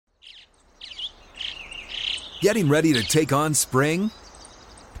Getting ready to take on spring?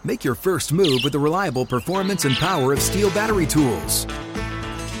 Make your first move with the reliable performance and power of Steel battery tools.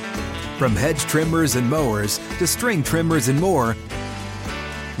 From hedge trimmers and mowers to string trimmers and more,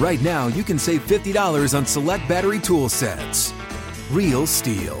 right now you can save $50 on select battery tool sets. Real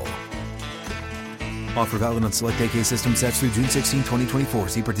Steel. Offer valid on select AK system sets through June 16, 2024.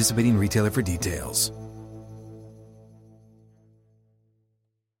 See participating retailer for details.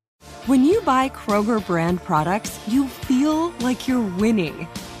 When you buy Kroger brand products, you feel like you're winning.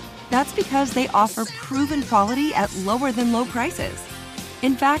 That's because they offer proven quality at lower than low prices.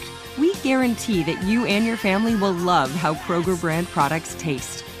 In fact, we guarantee that you and your family will love how Kroger brand products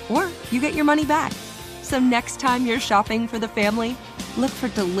taste, or you get your money back. So next time you're shopping for the family, look for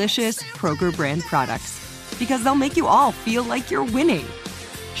delicious Kroger brand products, because they'll make you all feel like you're winning.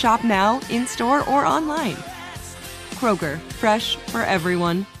 Shop now, in-store, or online. Kroger, fresh for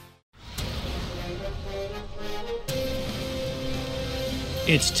everyone.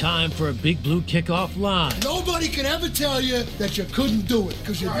 It's time for a Big Blue Kickoff Live. Nobody can ever tell you that you couldn't do it,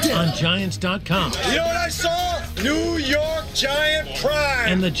 because you did. On Giants.com. You know what I saw? New York Giant pride.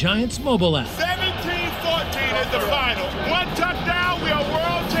 And the Giants mobile app. 17-14 is the final. One touchdown, we are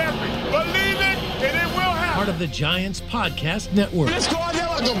world champions. Believe it, and it will happen. Part of the Giants Podcast Network. Let's go out there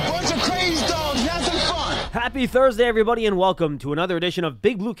like a bunch of crazy dogs. Have some fun. Happy Thursday, everybody, and welcome to another edition of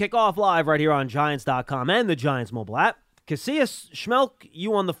Big Blue Kickoff Live right here on Giants.com and the Giants mobile app. Casillas, Schmelk,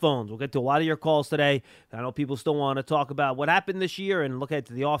 you on the phones. We'll get to a lot of your calls today. I know people still want to talk about what happened this year and look ahead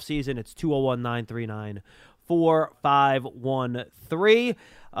to the offseason. It's 201-939-4513.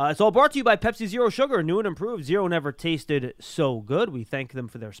 It's all brought to you by Pepsi Zero Sugar. New and improved. Zero never tasted so good. We thank them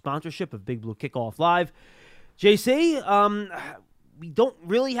for their sponsorship of Big Blue Kickoff Live. JC, we don't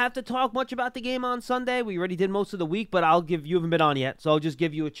really have to talk much about the game on Sunday. We already did most of the week, but you haven't been on yet, so I'll just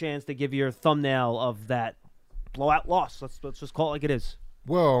give you a chance to give your thumbnail of that blowout loss. Let's just call it like it is.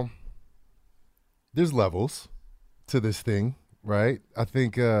 Well, there's levels to this thing, right? I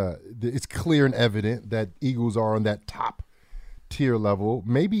think it's clear and evident that Eagles are on that top tier level,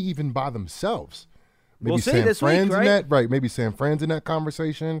 maybe even by themselves. Maybe we'll see San this Fran's week, right? in that, right? Maybe San Fran's in that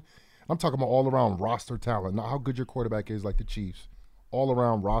conversation. I'm talking about all around roster talent, not how good your quarterback is, like the Chiefs. All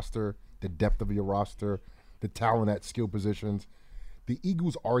around roster, the depth of your roster, the talent at skill positions. The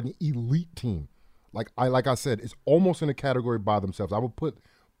Eagles are an elite team. Like I said, it's almost in a category by themselves. I would put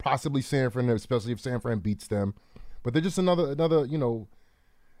possibly San Fran there, especially if San Fran beats them. But they're just another,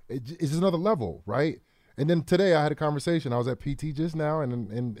 it's just another level, right? And then today I had a conversation. I was at PT just now,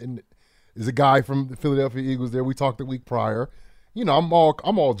 and there's a guy from the Philadelphia Eagles there. We talked the week prior. You know, I'm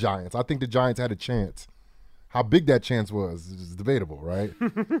all Giants. I think the Giants had a chance. How big that chance was is debatable, right?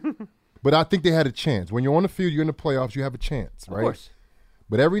 But I think they had a chance. When you're on the field, you're in the playoffs, you have a chance, right? Of course.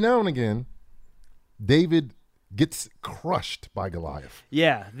 But every now and again, David gets crushed by Goliath.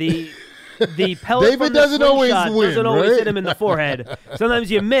 Yeah, the pellet David from the doesn't always slingshot win, doesn't always right? hit him in the forehead. Sometimes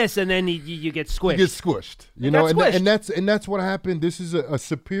you miss, and then you get squished. He gets squished. You know, and that's what happened. This is a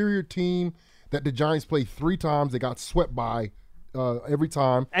superior team that the Giants played 3 times. They got swept by every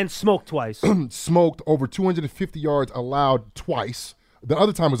time. And smoked twice. Smoked over 250 yards allowed twice. The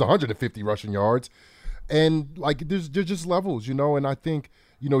other time was 150 rushing yards. And, like, there's just levels, and I think,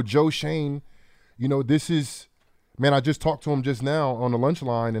 Joe Schoen, this is – man, I just talked to him just now on the lunch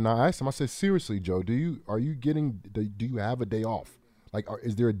line, and I asked him, I said, seriously, Joe, do you have a day off? Like,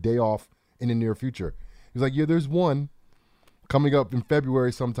 is there a day off in the near future? He's like, yeah, there's one coming up in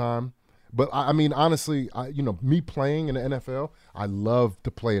February sometime. But, I mean, honestly, me playing in the NFL, I love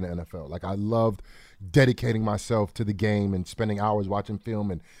to play in the NFL. Like, I loved dedicating myself to the game and spending hours watching film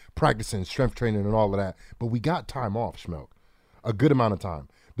and practicing, strength training and all of that. But we got time off, Schmelk, a good amount of time.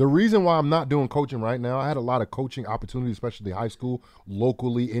 The reason why I'm not doing coaching right now, I had a lot of coaching opportunities, especially high school,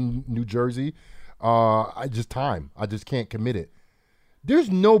 locally in New Jersey. I just can't commit it. There's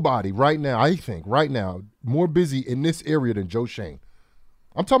nobody right now, I think, more busy in this area than Joe Schoen.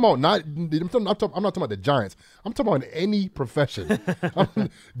 I'm talking about I'm not talking about the Giants. I'm talking about in any profession.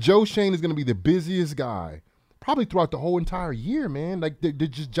 Joe Schoen is going to be the busiest guy probably throughout the whole entire year, man. Like, the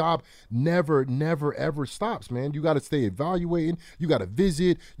job never, ever stops, man. You got to stay evaluating. You got to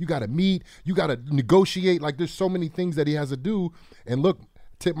visit. You got to meet. You got to negotiate. Like, there's so many things that he has to do. And look,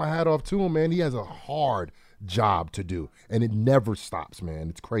 tip my hat off to him, man. He has a hard job to do, and it never stops, man.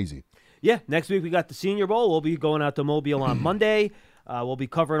 It's crazy. Yeah, next week we got the Senior Bowl. We'll be going out to Mobile on Monday. We'll be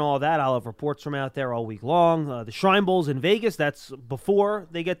covering all that. I'll have reports from out there all week long. The Shrine Bowl's in Vegas. That's before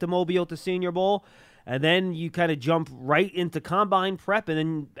they get to Mobile to Senior Bowl. And then you kind of jump right into combine prep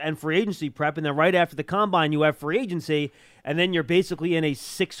and free agency prep. And then right after the combine, you have free agency. And then you're basically in a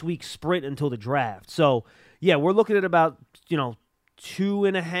 6-week sprint until the draft. So, yeah, we're looking at about,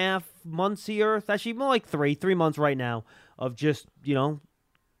 2.5 months here. It's actually more like 3 months right now of just,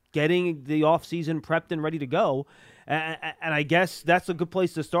 getting the offseason prepped and ready to go. And I guess that's a good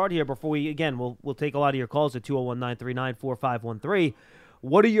place to start here before we'll take a lot of your calls at 201-939-4513.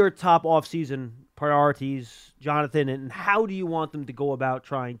 What are your top offseason priorities, Jonathan, and how do you want them to go about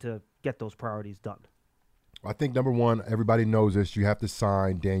trying to get those priorities done? I think, number one, everybody knows this. You have to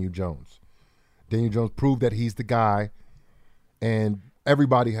sign Daniel Jones. Daniel Jones proved that he's the guy, and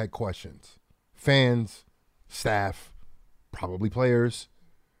everybody had questions. Fans, staff, probably players.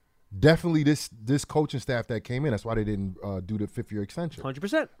 Definitely this coaching staff that came in. That's why they didn't do the 5th-year extension.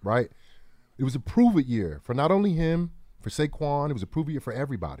 100%. Right? It was a prove-it year for not only him, for Saquon. It was a prove-it year for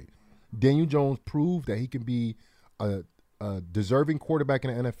everybody. Daniel Jones proved that he can be a deserving quarterback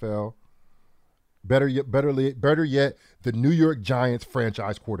in the NFL. Better yet, the New York Giants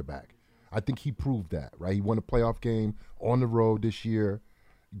franchise quarterback. I think he proved that, right? He won a playoff game on the road this year,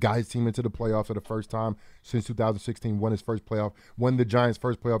 got his team into the playoffs for the first time since 2016, won the Giants'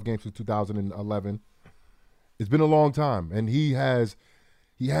 first playoff game since 2011. It's been a long time, and he has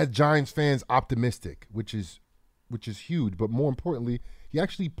Giants fans optimistic, which is huge. But more importantly, he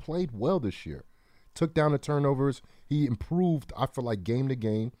actually played well this year. Took down the turnovers. He improved, I feel like, game to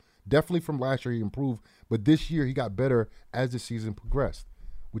game. Definitely from last year he improved, but this year he got better as the season progressed,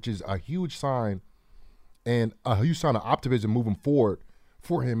 which is a huge sign and a huge sign of optimism moving forward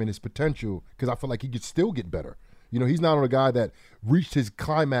for him and his potential, because I feel like he could still get better. He's not a guy that reached his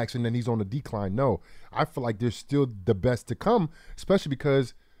climax and then he's on a decline. No, I feel like there's still the best to come, especially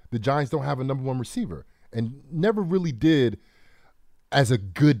because the Giants don't have a number one receiver and never really did as a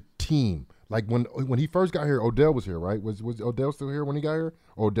good team. Like when he first got here, Odell was here, right? Was Odell still here when he got here?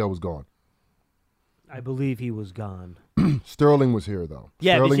 Or Odell was gone? I believe he was gone. Sterling was here, though.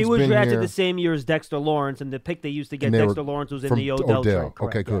 Yeah, because he was drafted here. the same year as Dexter Lawrence, and the pick they used to get Dexter Lawrence was in the Odell trade.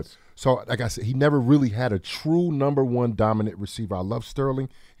 Okay, good. Yes. So, like I said, he never really had a true number one dominant receiver. I love Sterling.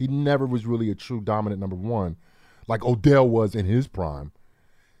 He never was really a true dominant number one like Odell was in his prime.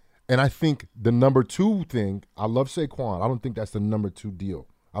 And I think the number two thing, I love Saquon. I don't think that's the number two deal.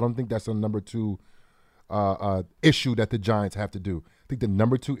 I don't think that's a number two issue that the Giants have to do. I think the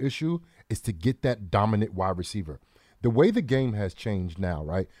number two issue is to get that dominant wide receiver. The way the game has changed now,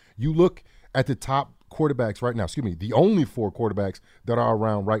 right? You look at the top quarterbacks right now, the only 4 quarterbacks that are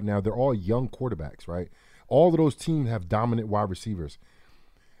around right now, they're all young quarterbacks, right? All of those teams have dominant wide receivers.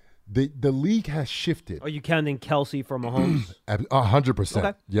 The league has shifted. Are you counting Kelsey for Mahomes? 100%.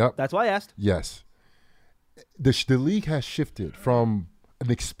 Okay. Yep. That's why I asked. Yes. The league has shifted from an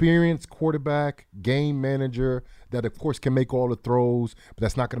experienced quarterback, game manager that, of course, can make all the throws, but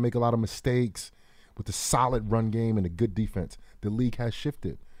that's not going to make a lot of mistakes, with a solid run game and a good defense. The league has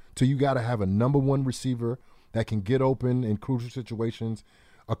shifted. So you got to have a number one receiver that can get open in crucial situations,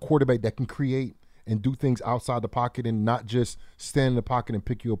 a quarterback that can create and do things outside the pocket and not just stand in the pocket and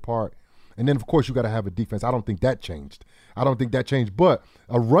pick you apart. And then, of course, you got to have a defense. I don't think that changed. But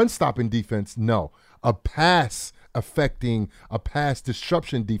a run-stopping defense, no. A pass-affecting, a pass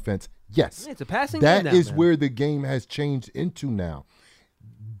disruption defense, yes. It's a passing game now. That is where the game has changed into now.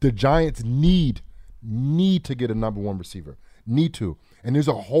 The Giants need to get a number one receiver. Need to. And there's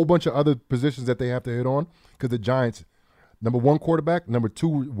a whole bunch of other positions that they have to hit on because the Giants, number one quarterback, number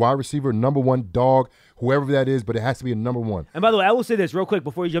two wide receiver, number one dog, whoever that is, but it has to be a number one. And by the way, I will say this real quick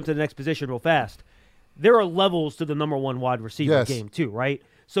before you jump to the next position real fast. There are levels to the number one wide receiver game too, right?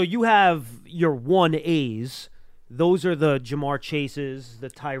 So you have your 1As. Those are the Jamar Chases, the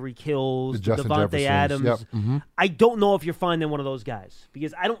Tyreek Hills, the Devontae Adams. Yep. Mm-hmm. I don't know if you're finding one of those guys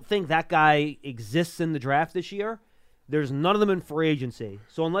because I don't think that guy exists in the draft this year. There's none of them in free agency.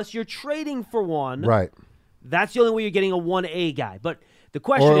 So unless you're trading for one, right, that's the only way you're getting a 1A guy. But the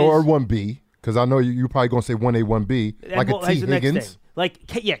question is... Or 1B, because I know you're probably going to say 1A, 1B, like a T. Higgins.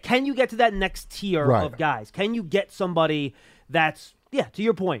 Can you get to that next tier of guys? Can you get somebody that's, to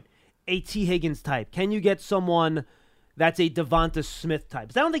your point, a T. Higgins type? Can you get someone that's a Devonta Smith type?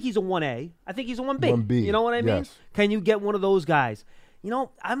 Because I don't think he's a 1A. I think he's a 1B. 1B. You know what I mean? Yes. Can you get one of those guys?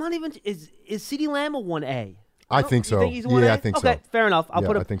 I'm not even... Is CeeDee Lamb a 1A? I think so. You think he's a 1A? I think so. Okay, fair enough.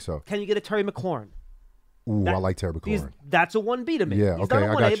 I think so. Can you get a Terry McLaurin? Ooh, I like Terry McLaurin. That's a 1B to me. Yeah, he's not a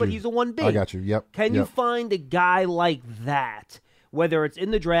 1A, but he's a 1B. I got you. Yep. Can you find a guy like that, whether it's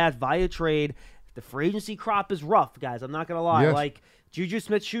in the draft, via trade? The free agency crop is rough, guys. I'm not going to lie. Yes. Like Juju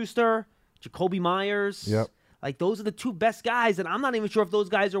Smith-Schuster, Jacoby Myers. Yep. Like, those are the two best guys, and I'm not even sure if those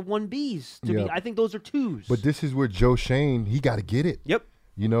guys are 1Bs. To me, I think those are 2s. But this is where Joe Schoen, he got to get it. Yep.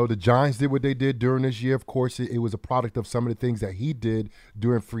 You know, the Giants did what they did during this year. Of course, it was a product of some of the things that he did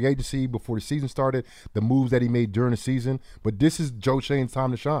during free agency before the season started, the moves that he made during the season. But this is Joe Schoen's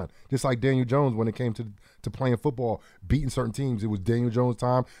time to shine. Just like Daniel Jones when it came to playing football, beating certain teams. It was Daniel Jones'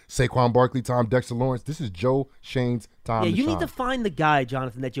 time, Saquon Barkley time, Dexter Lawrence. This is Joe Schoen's time to shine. Yeah, you need to find the guy,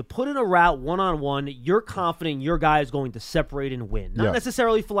 Jonathan, that you put in a route one-on-one. You're confident your guy is going to separate and win. Not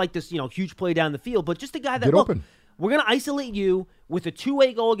necessarily for like this, huge play down the field, but just a guy that, get open. We're going to isolate you with a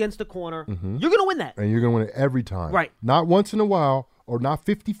two-way goal against the corner. You're going to win that. And you're going to win it every time. Right. Not once in a while or not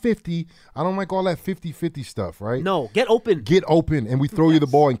 50-50. I don't like all that 50-50 stuff, right? No, get open. Get open, and we throw you the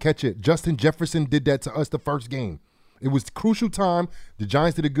ball and catch it. Justin Jefferson did that to us the first game. It was crucial time. The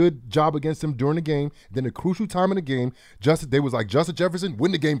Giants did a good job against him during the game. Then a crucial time in the game, they was like, Justin Jefferson,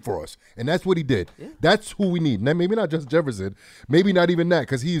 win the game for us. And that's what he did. Yeah. That's who we need. Now, maybe not Justin Jefferson. Maybe not even that,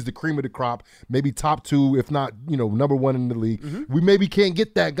 because he's the cream of the crop. Maybe top 2, if not, number 1 in the league. We maybe can't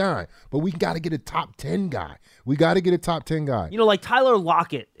get that guy, but we got to get a top 10 guy. We got to get a top 10 guy. Like Tyler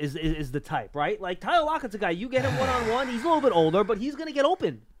Lockett is the type, right? Like Tyler Lockett's a guy, you get him one-on-one, he's a little bit older, but he's going to get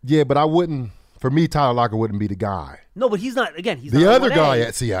open. Yeah, but I wouldn't. For me, Tyler Lockett wouldn't be the guy. No, but he's not. Again, he's the not other 1A. guy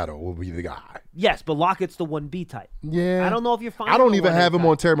at Seattle will be the guy. Yes, but Lockett's the 1B type. Yeah, I don't know if you're finding. I don't even have him type.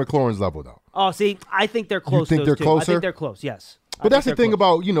 on Terry McLaurin's level though. Oh, see, I think they're close. You think they're closer? I think they're close. Yes, but that's the thing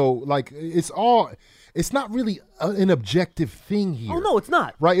about like it's not really an objective thing here. Oh no, it's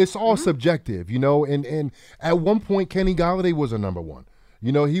not. Right? It's all subjective, and at one point Kenny Golladay was a number 1.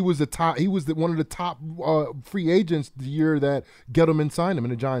 He was one of the top free agents the year that Gettleman signed him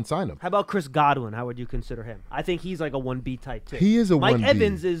and the Giants signed him. How about Chris Godwin? How would you consider him? I think he's like a 1B type too. He is a 1B. Mike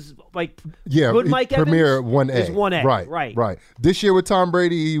Evans is like good Mike premier Evans 1A. Is 1A. Right. This year with Tom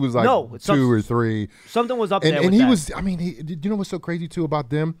Brady, he was like 2 or 3. Something was up there. And he was. I mean, you know what's so crazy too about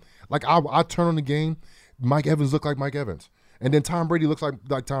them? Like I turn on the game, Mike Evans looked like Mike Evans. And then Tom Brady looks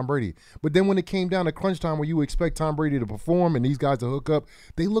like Tom Brady. But then when it came down to crunch time where you expect Tom Brady to perform and these guys to hook up,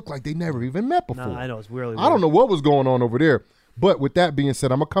 they look like they never even met before. No, I know. It's really weird. I don't know what was going on over there. But with that being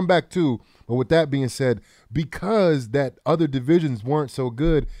said, I'm going to come back too. But with that being said, because that other divisions weren't so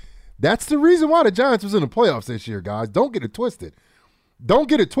good, that's the reason why the Giants was in the playoffs this year, guys. Don't get it twisted. Don't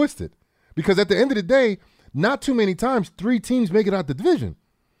get it twisted. Because at the end of the day, not too many times 3 teams make it out the division.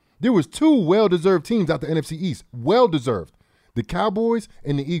 There was 2 well-deserved teams out the NFC East. Well-deserved. The Cowboys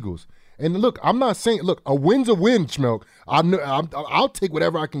and the Eagles. And look, I'm not saying, a win's a win, Schmelk. I'll take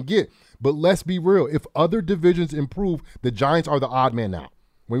whatever I can get. But let's be real. If other divisions improve, the Giants are the odd man out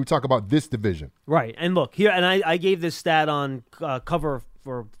when we talk about this division. Right. And look, here, and I gave this stat on cover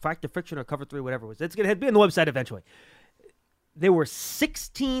for Fact or Fiction or Cover 3, whatever it was. It's going to be on the website eventually. There were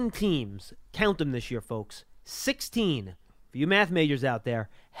 16 teams. Count them this year, folks. 16. For you math majors out there,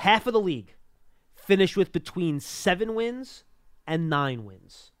 half of the league finished with between 7 wins and 9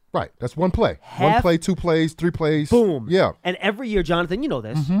 wins. Right. That's one play. 1 play, 2 plays, 3 plays. Boom. Yeah. And every year, Jonathan, you know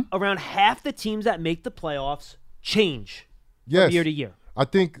this, around half the teams that make the playoffs change from year to year. I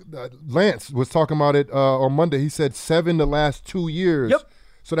think Lance was talking about it on Monday. He said 7 the last 2 years. Yep.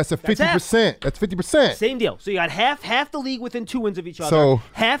 So that's 50%. That's 50%. Same deal. So you got half the league within 2 wins of each other. So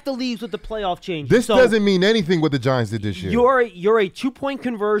half the leagues with the playoff change. This doesn't mean anything what the Giants did this year. You're a 2-point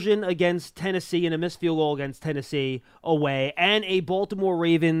conversion against Tennessee and a missed field goal against Tennessee away, and a Baltimore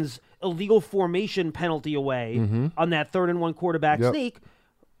Ravens illegal formation penalty away on that 3rd and 1 quarterback sneak.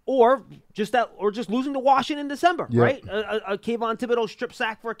 Or just losing to Washington in December, right? A Kayvon Thibodeau strip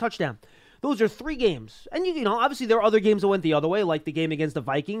sack for a touchdown. Those are 3 games. And, obviously there are other games that went the other way, like the game against the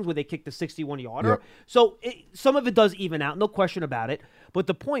Vikings where they kicked the 61-yarder. Yep. So some of it does even out, no question about it. But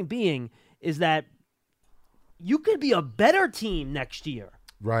the point being is that you could be a better team next year.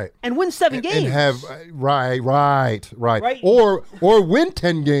 Right. And win 7 games. And have right. Or win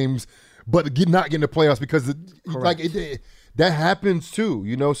 10 games, but not get in the playoffs because that happens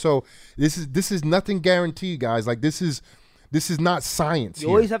too, So this is nothing guaranteed, guys. Like this is not science. You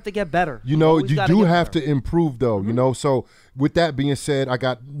always have to get better. You do have to improve though, So with that being said, I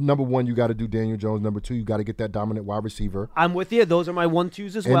got number 1, you got to do Daniel Jones. Number 2, you got to get that dominant wide receiver. I'm with you. Those are my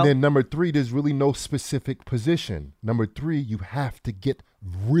 1-2s as well. And then number 3, there's really no specific position. Number 3, you have to get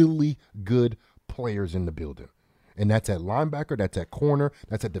really good players in the building. And that's at linebacker, that's at corner,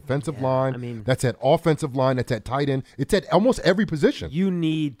 that's at defensive line, that's at offensive line, that's at tight end. It's at almost every position. You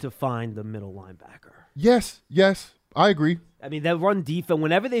need to find the middle linebacker. Yes, I agree. I mean, that run defense,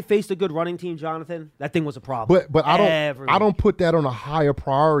 whenever they faced a good running team, Jonathan, that thing was a problem. But I don't put that on a higher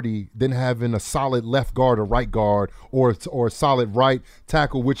priority than having a solid left guard or right guard or a solid right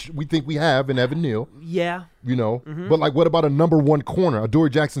tackle, which we think we have in Evan Neal. Yeah. You know, but like, what about a number one corner? Adoree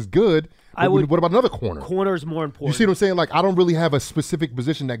Jackson's good. What about another corner? Corner's more important. You see what I'm saying? Like, I don't really have a specific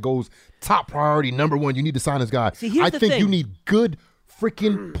position that goes top priority, number one. You need to sign this guy. See, here's I the think thing. you need good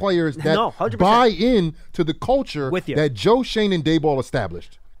freaking players that 100%. buy in to the culture With you. that Joe Schoen and Daboll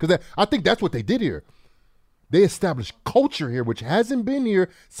established. Because I think that's what they did here. They established culture here, which hasn't been here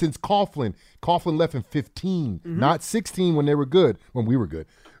since Coughlin. Coughlin left in 15, not 16 when they were good, when we were good.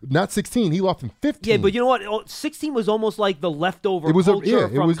 Not 16. He left in 15. Yeah, but you know what? 16 was almost like the leftover it was culture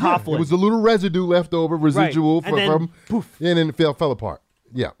from Coughlin. It was a little residue left over, residual Right. And then, poof. And then it fell apart.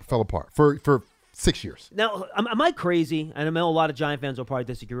 Yeah, fell apart for 6 years. Now, am I crazy? And I know a lot of Giant fans will probably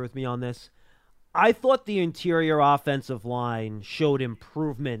disagree with me on this. I thought the interior offensive line showed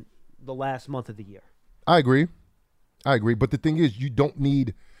improvement the last month of the year. I agree. But the thing is, you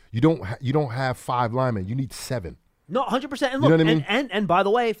don't have 5 linemen. You need 7. No, 100%. And look, You know what I mean? and by the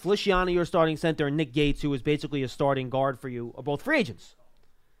way, Feliciano, your starting center, and Nick Gates, who is basically a starting guard for you, are both free agents.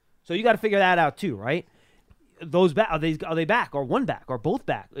 So you got to figure that out too, right? Those back, are they back, or one back, or both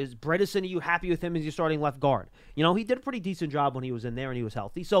back? Is Bredesen, are you happy with him as your starting left guard? You know, he did a pretty decent job when he was in there and he was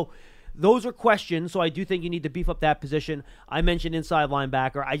healthy. So those are questions. So I do think you need to beef up that position. I mentioned inside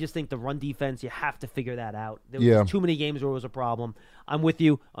linebacker. I just think the run defense, you have to figure that out. There was too many games where it was a problem. I'm with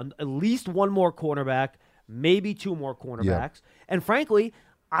you on at least one more cornerback, maybe 2 more cornerbacks. Yeah. And frankly,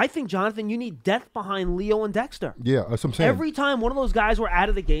 I think, Jonathan, you need depth behind Leo and Dexter. Yeah, that's what I'm saying. Every time one of those guys were out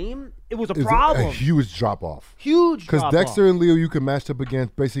of the game, it was a problem. A huge drop-off. Huge drop-off. Because Dexter and Leo, you can match up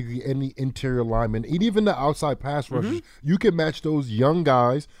against basically any interior lineman. And even the outside pass rushers, you can match those young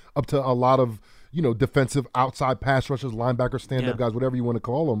guys up to a lot of, defensive outside pass rushers, linebacker, stand-up guys, whatever you want to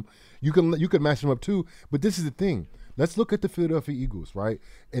call them. You can match them up too. But this is the thing. Let's look at the Philadelphia Eagles, right?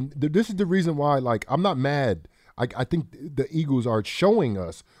 And this is the reason why, like, I'm not mad. I think the Eagles are showing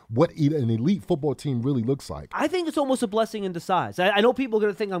us what an elite football team really looks like. I think it's almost a blessing in disguise. I know people are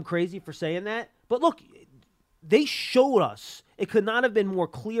going to think I'm crazy for saying that, but look, they showed us. It could not have been more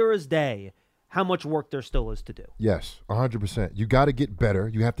clear as day how much work there still is to do. Yes, 100%. You got to get better.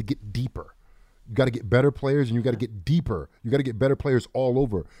 You have to get deeper. You got to get better players, and you got to get deeper. You got to get better players all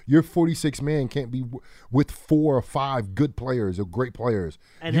over. Your 46-man can't be with 4 or 5 good players or great players.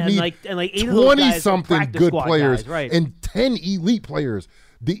 And you need like 8 of those guys are 20-something practice good squad players guys, right. and 10 elite players.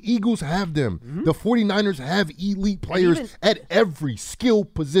 The Eagles have them. The 49ers have elite players at every skill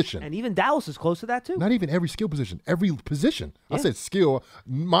position. And even Dallas is close to that too. Not even every skill position, every position. I said skill.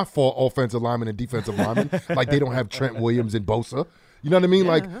 My fault, offensive lineman and defensive lineman. Like, they don't have Trent Williams and Bosa. You know what I mean?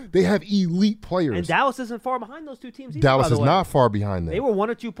 Like, they have elite players. And Dallas isn't far behind those two teams either, Dallas by the is way. not far behind them. They were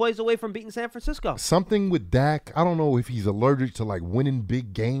 1 or 2 plays away from beating San Francisco. Something with Dak, I don't know if he's allergic to, like, winning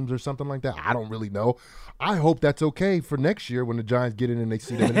big games or something like that. I don't really know. I hope that's okay for next year when the Giants get in and they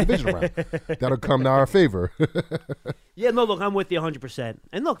see them in the division round. That'll come to our favor. Yeah, no, look, I'm with you 100%.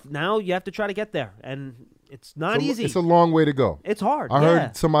 And look, now you have to try to get there. And it's not easy. It's a long way to go. It's hard. I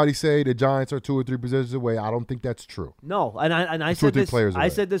heard somebody say the Giants are 2 or 3 positions away. I don't think that's true. No, and I said this. I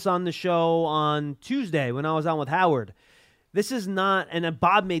said this on the show on Tuesday when I was on with Howard. This is not, and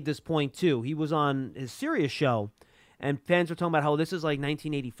Bob made this point too. He was on his Sirius show, and fans were talking about how this is like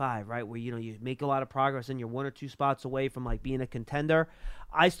 1985, right? Where you make a lot of progress and you're 1 or 2 spots away from like being a contender.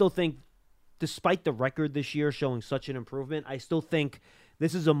 I still think, despite the record this year showing such an improvement, I still think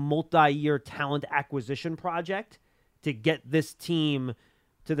this is a multi-year talent acquisition project to get this team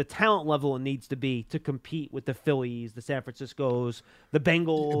to the talent level it needs to be to compete with the Phillies, the San Franciscos, the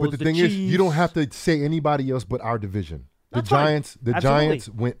Bengals, but the thing Chiefs. is, you don't have to say anybody else but our division. That's fine. The Absolutely. Giants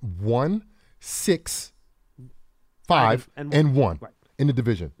went 1, 6, 5, and 1 in the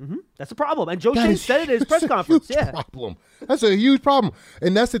division. That's a problem. And Joe Schoen said it at his press conference. Huge problem. That's a huge problem.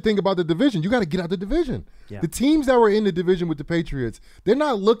 And that's the thing about the division. You got to get out the division. Yeah. The teams that were in the division with the Patriots, they're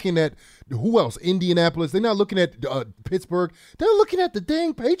not looking at who else? Indianapolis. They're not looking at Pittsburgh. They're looking at the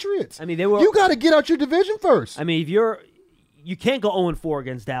dang Patriots. I mean, they were. You got to get out your division first. I mean, you can't go 0-4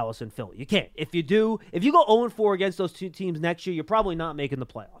 against Dallas and Philly. You can't. If you go 0-4 against those 2 teams next year, you're probably not making the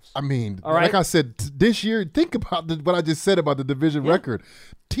playoffs. I mean, All right? like I said, this year, think about what I just said about the division record.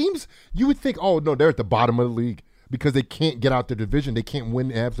 Teams, you would think, oh, no, they're at the bottom of the league because they can't get out their division. They can't win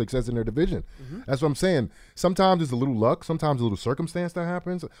and have success in their division. That's what I'm saying. Sometimes it's a little luck. Sometimes a little circumstance that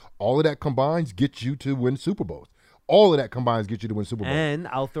happens. All of that combines gets you to win Super Bowls. All of that combines get you to win Super Bowls. And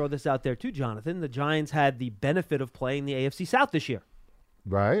I'll throw this out there too, Jonathan. The Giants had the benefit of playing the AFC South this year.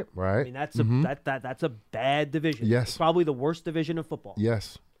 Right. I mean, that's a bad division. Yes. It's probably the worst division of football.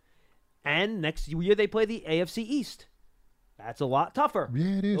 Yes. And next year they play the AFC East. That's a lot tougher.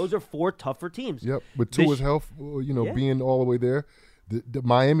 Yeah, it is. Those are 4 tougher teams. Yep. With Tua's health, being all the way there, the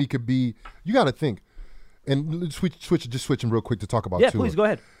Miami could be. You got to think, and switching real quick to talk about Tua. Yeah, please go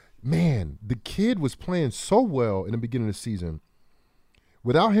ahead. Man, the kid was playing so well in the beginning of the season.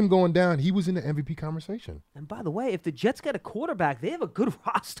 Without him going down, he was in the MVP conversation. And by the way, if the Jets get a quarterback, they have a good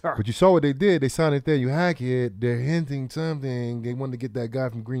roster. But you saw what they did. They signed Nathaniel Hackett. They're hinting something. They wanted to get that guy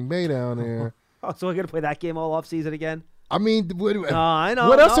from Green Bay down there. Oh, so we're going to play that game all offseason again? I mean, I know.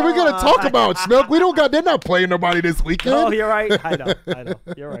 What else are we going to talk about, Snook? They're not playing nobody this weekend. Oh, you're right. I know.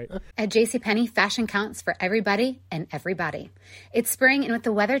 You're right. At JCPenney, fashion counts for everybody and everybody. It's spring, and with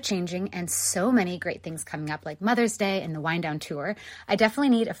the weather changing and so many great things coming up like Mother's Day and the Wind Down Tour, I definitely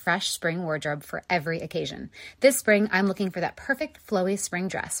need a fresh spring wardrobe for every occasion. This spring, I'm looking for that perfect flowy spring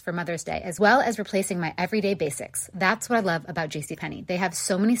dress for Mother's Day, as well as replacing my everyday basics. That's what I love about JCPenney. They have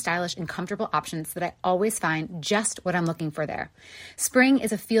so many stylish and comfortable options that I always find just what I'm looking for there. Spring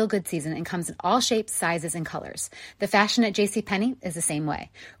is a feel-good season and comes in all shapes, sizes, and colors. The fashion at JCPenney is the same way.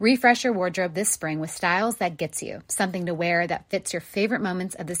 Refresh your wardrobe this spring with styles that gets you, something to wear that fits your favorite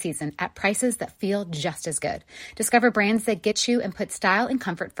moments of the season at prices that feel just as good. Discover brands that get you and put style and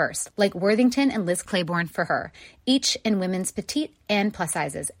comfort first, like Worthington and Liz Claiborne for her, each in women's petite and plus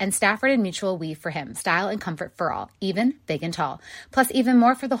sizes, and Stafford and Mutual Weave for him, style and comfort for all, even big and tall. Plus even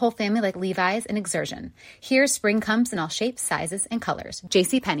more for the whole family like Levi's and Exertion. Here, spring comes in all shapes, sizes, and colors.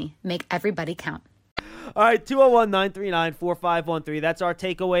 JCPenney, make everybody count. All right, 201-939-4513. That's our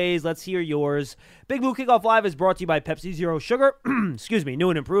takeaways. Let's hear yours. Big Blue Kickoff Live is brought to you by Pepsi Zero Sugar. Excuse me, new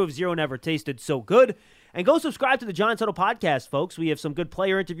and improved. Zero never tasted so good. And go subscribe to the Giants Huddle podcast, folks. We have some good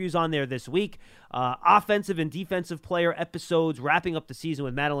player interviews on there this week. Offensive and defensive player episodes, wrapping up the season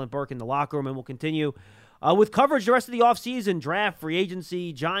with Madeline Burke in the locker room. And we'll continue with coverage the rest of the offseason, draft, free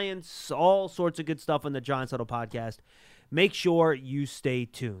agency, Giants, all sorts of good stuff on the Giants Huddle podcast. Make sure you stay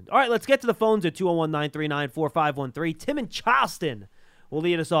tuned. All right, let's get to the phones at 201-939-4513. Tim in Charleston will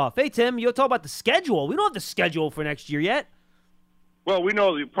lead us off. Hey, Tim, you'll talk about the schedule. We don't have the schedule for next year yet. Well, we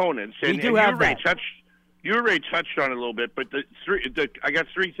know the opponents. We do have that. You already touched on it a little bit, but I got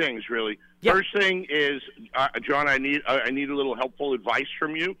 3 things, really. Yep. First thing is, John, I need a little helpful advice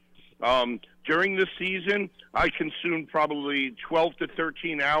from you. During this season, I consumed probably 12 to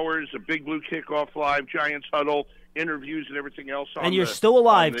 13 hours of Big Blue Kickoff Live, Giants Huddle, interviews and everything else. And you're still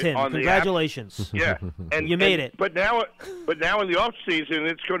alive, Tim. Congratulations. Yeah, and you made it. But now in the off season,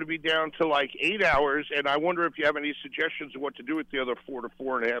 it's going to be down to like 8 hours. And I wonder if you have any suggestions of what to do with the other 4 to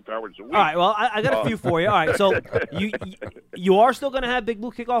 4.5 hours a week. All right. Well, I got a few for you. All right. So you are still going to have Big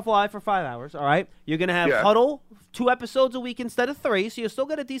Blue Kickoff Live for 5 hours. All right. You're going to have Huddle 2 episodes a week instead of 3. So you'll still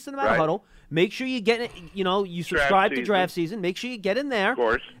get a decent amount of Huddle. Make sure you get it. You subscribe to Draft Season. Make sure you get in there. Of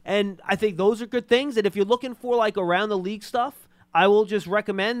course. And I think those are good things. And if you're looking for like around the league stuff, I will just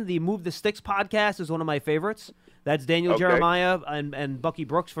recommend the Move the Sticks podcast is one of my favorites. That's Daniel Jeremiah and Bucky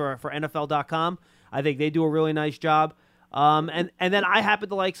Brooks for NFL.com. I think they do a really nice job. And then I happen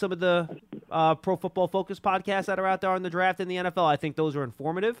to like some of the Pro Football Focus podcasts that are out there on the draft in the NFL. I think those are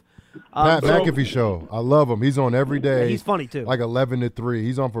informative. Pat McAfee show. I love him. He's on every day. He's funny too. Like 11 to 3.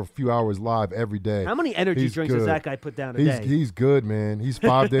 He's on for a few hours live every day. How many energy drinks does that guy put down a day? He's good, man. He's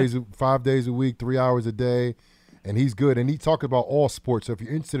 5 days a week, 3 hours a day. And he's good. And he talks about all sports. So if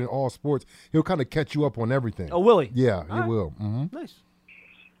you're interested in all sports, he'll kind of catch you up on everything. Oh, will he? Yeah, he will. Mm-hmm. Nice.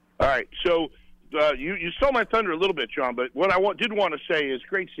 All right. So you stole my thunder a little bit, John, but what I did want to say is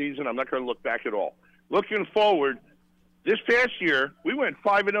great season. I'm not going to look back at all. Looking forward, this past year, we went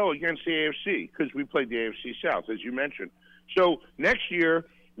 5-0 against the AFC because we played the AFC South, as you mentioned. So next year,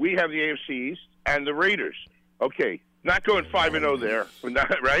 we have the AFC East and the Raiders. Okay, not going 5-0 there,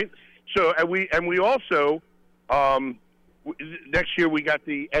 right? So and we also next year we got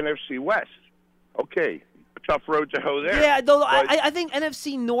the NFC West. Okay, a tough road to hoe there. Yeah, though I think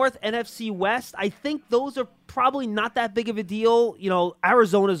NFC North, NFC West, I think those are probably not that big of a deal.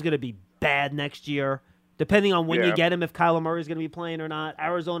 Arizona's going to be bad next year, depending on when you get him, if Kyler Murray's going to be playing or not.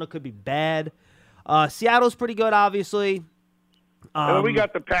 Arizona could be bad. Seattle's pretty good, obviously. And we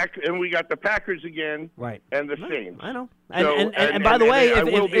got the Packers again, right? And the Saints. I know. And by the way, I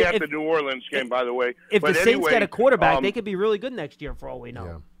will be at the New Orleans game. By the way, if the Saints get a quarterback, they could be really good next year, for all we know.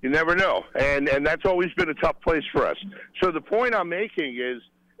 Yeah. You never know, and that's always been a tough place for us. So the point I'm making is,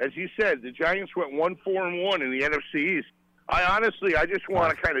 as you said, the Giants went 1-4-1 in the NFC East. I just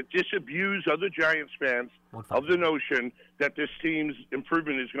want to kind of disabuse other Giants fans of the notion that this team's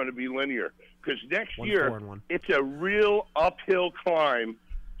improvement is going to be linear. Because next year, it's a real uphill climb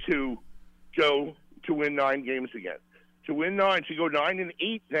to go to win 9 games again. To go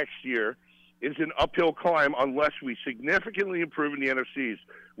 9-8 next year is an uphill climb unless we significantly improve in the NFCs.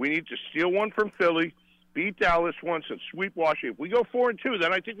 We need to steal one from Philly, beat Dallas once, and sweep Washington. If we go 4-2,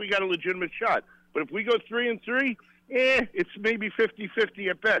 then I think we got a legitimate shot. But if we go 3-3, it's maybe 50-50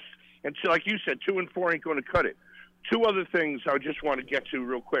 at best. And so, like you said, 2-4 ain't going to cut it. 2 other things I just want to get to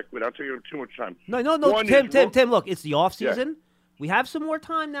real quick without taking too much time. No, Tim, look, it's the off season. Yeah. We have some more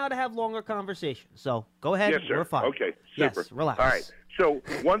time now to have longer conversations. So go ahead. Yes, sir. We're fine. Okay, super. Yes, relax. All right. So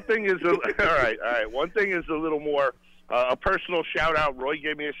one thing is all right. One thing is a little more a personal shout out. Roy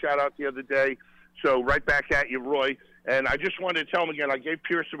gave me a shout out the other day. So right back at you, Roy. And I just wanted to tell him again, I gave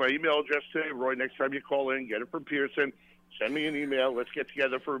Pearson my email address today. Roy, next time you call in, get it from Pearson. Send me an email. Let's get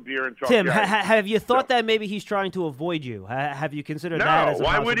together for a beer and talk. Tim, have you thought that maybe he's trying to avoid you? Have you considered that as a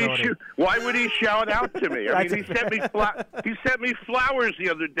possibility? Why would he shout out to me? I mean, he sent me flowers the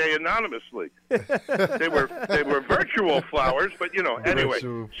other day anonymously. They were virtual flowers, but anyway.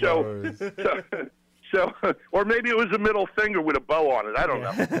 So or maybe it was a middle finger with a bow on it. I don't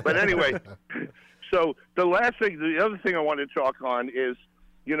know. But anyway, so the other thing I wanted to talk on is,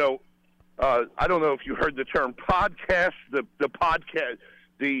 I don't know if you heard the term podcast, the podcast,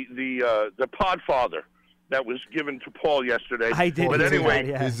 the Podfather that was given to Paul yesterday. I did. But anyway,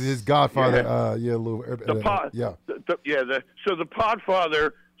 his godfather. So the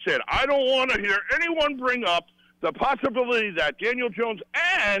Podfather said, I don't want to hear anyone bring up the possibility that Daniel Jones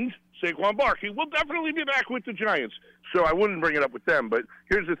and Saquon Barkley will definitely be back with the Giants. So I wouldn't bring it up with them. But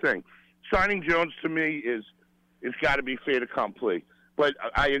here's the thing: signing Jones to me is got to be fait accompli. But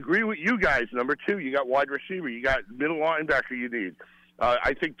I agree with you guys. Number 2, you got wide receiver. You got middle linebacker you need.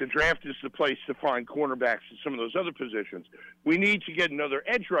 I think the draft is the place to find cornerbacks and some of those other positions. We need to get another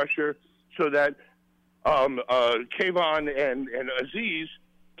edge rusher so that Kayvon and Azeez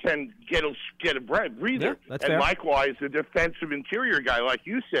can get a breather. Yeah, and likewise, the defensive interior guy, like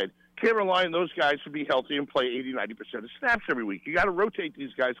you said, can't rely on those guys to be healthy and play 80-90% of snaps every week. You got to rotate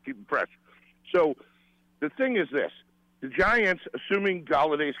these guys, keep them fresh. So the thing is this. The Giants, assuming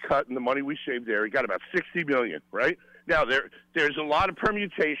Galladay's cut and the money we saved there, he got about $60 million, right? Now, there's a lot of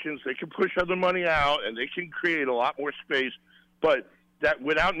permutations. They can push other money out, and they can create a lot more space. But that,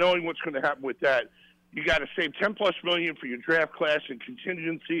 without knowing what's going to happen with that, you got to save $10+ million for your draft class and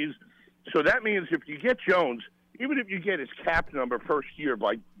contingencies. So that means if you get Jones, even if you get his cap number first year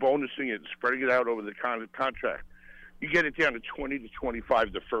by bonusing it and spreading it out over the contract, you get it down to 20 to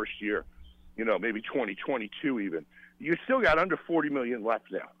 25 the first year, maybe 20, 22 even. You still got under $40 million left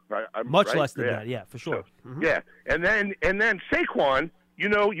now, right? Much less than that, yeah, for sure. So, yeah, and then Saquon,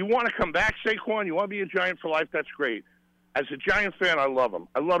 you want to come back, Saquon. You want to be a Giant for life. That's great. As a Giant fan, I love him.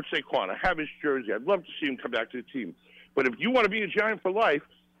 I love Saquon. I have his jersey. I'd love to see him come back to the team. But if you want to be a Giant for life,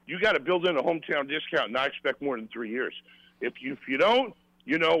 you got to build in a hometown discount and not expect more than 3 years. If you don't,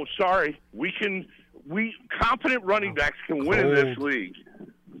 sorry, competent running backs can win in this league.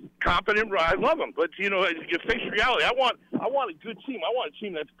 Competent, I love them, but you face reality. I want a good team. I want a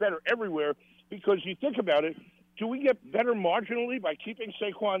team that's better everywhere, because you think about it. Do we get better marginally by keeping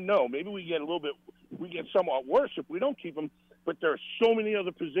Saquon? No. Maybe we get somewhat worse if we don't keep him. But there are so many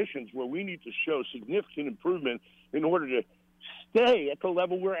other positions where we need to show significant improvement in order to stay at the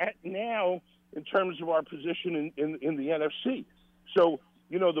level we're at now in terms of our position in the NFC. So.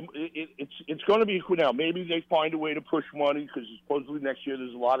 It's going to be now. Maybe they find a way to push money because supposedly next year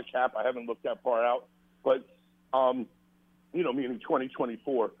there's a lot of cap. I haven't looked that far out, but meaning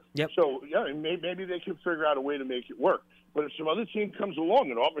 2024. Yep. So maybe they can figure out a way to make it work. But if some other team comes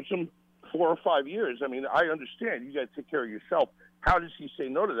along and offers them 4 or 5 years, I mean, I understand you got to take care of yourself. How does he say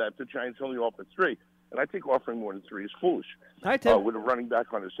no to that? The Giants only offer 3, and I think offering more than 3 is foolish. All right, Tim. With a running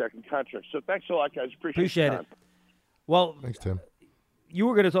back on a second contract. So thanks a lot, guys. Appreciate it. Well, thanks, Tim. You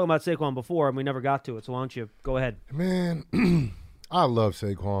were going to talk about Saquon before, and we never got to it, so why don't you go ahead? Man, I love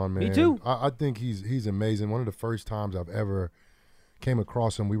Saquon, man. Me too. I think he's amazing. One of the first times I've ever came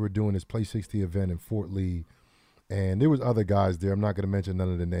across him, we were doing this Play 60 event in Fort Lee, and there was other guys there. I'm not going to mention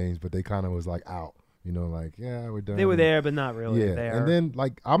none of the names, but they kind of was like out, yeah, we're done. They were there, but not really there. And then,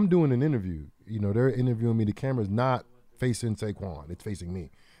 I'm doing an interview. They're interviewing me. The camera's not facing Saquon. It's facing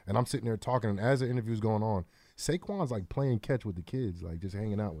me. And I'm sitting there talking, and as the interview's going on, Saquon's playing catch with the kids, just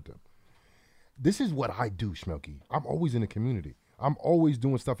hanging out with them. This is what I do, Schmelke. I'm always in the community. I'm always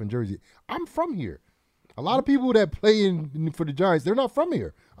doing stuff in Jersey. I'm from here. A lot of people that play for the Giants, they're not from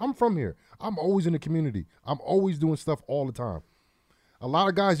here. I'm from here. I'm always in the community. I'm always doing stuff all the time. A lot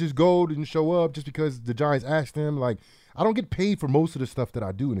of guys just go and show up just because the Giants asked them. Like, I don't get paid for most of the stuff that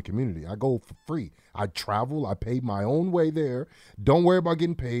I do in the community. I go for free. I travel. I pay my own way there. Don't worry about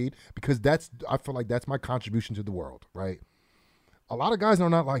getting paid because I feel like that's my contribution to the world, right? A lot of guys are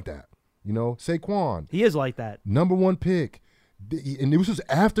not like that. You know, Saquon. He is like that. Number 1 pick. And this was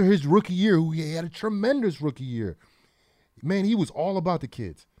after his rookie year, he had a tremendous rookie year. Man, he was all about the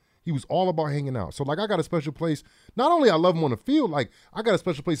kids. He was all about hanging out. So, like, I got a special place. Not only I love him on the field, like, I got a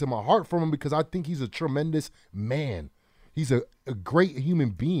special place in my heart for him because I think he's a tremendous man. He's a great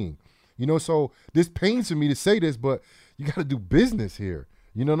human being. You know, so this pains for me to say this, but you got to do business here.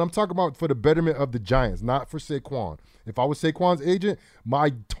 You know, and I'm talking about for the betterment of the Giants, not for Saquon. If I was Saquon's agent,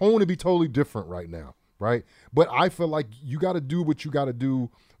 my tone would be totally different right now, right? But I feel like you got to do what you got to do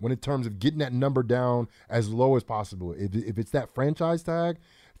when in terms of getting that number down as low as possible. If it's that franchise tag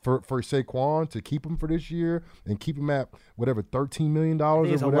for Saquon to keep him for this year and keep him at whatever $13 million or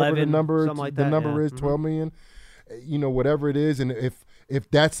whatever 11, the number yeah. is, $12 million, you know, whatever it is. And if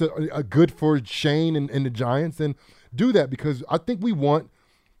that's a good for Shane and the Giants, then do that because I think we want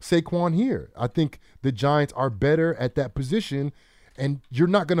Saquon here. I think the Giants are better at that position, and you're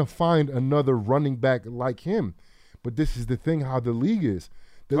not going to find another running back like him. But this is the thing, how the league is.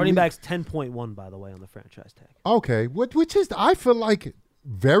 Running back's 10.1, by the way, on the franchise tag. Okay, which is, I feel like,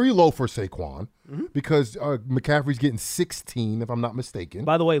 very low for Saquon because McCaffrey's getting 16, if I'm not mistaken.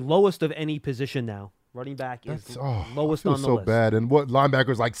 By the way, lowest of any position now. Running back is lowest on the so list. Bad. And what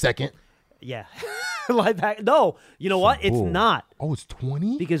linebacker's like second? Yeah. Linebacker. No, you know what? It's not. Oh, it's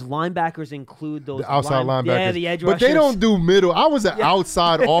 20? Because linebackers include those the outside linebackers. Yeah, the edge rushers. But they don't do middle. I was an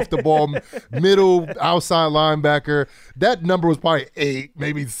outside, off the ball, middle, outside linebacker. That number was probably 8,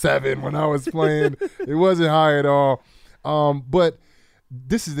 maybe 7 when I was playing. It wasn't high at all. But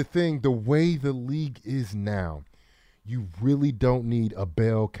this is the thing. The way the league is now, you really don't need a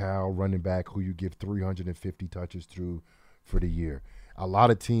bell cow running back who you give 350 touches through for the year. A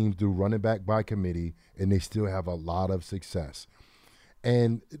lot of teams do running back by committee, and they still have a lot of success.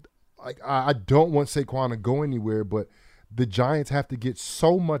 And I don't want Saquon to go anywhere, but the Giants have to get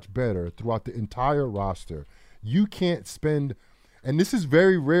so much better throughout the entire roster. You can't spend – and this is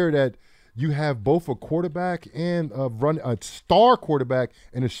very rare that you have both a quarterback and a star quarterback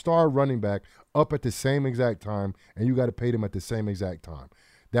and a star running back up at the same exact time, and you got to pay them at the same exact time.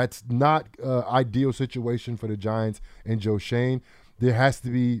 That's not an ideal situation for the Giants and Joe Shane. There has to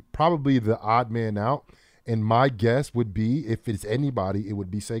be probably the odd man out, and my guess would be if it's anybody, it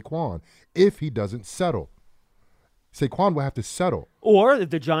would be Saquon if he doesn't settle. Saquon will have to settle. Or if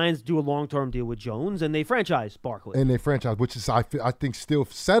the Giants do a long-term deal with Jones and they franchise Barkley. And they franchise, which is, I think, still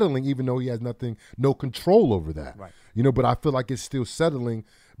settling, even though he has no control over that. Right. You know, but I feel like it's still settling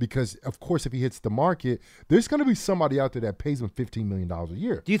because, of course, if he hits the market, there's going to be somebody out there that pays him $15 million a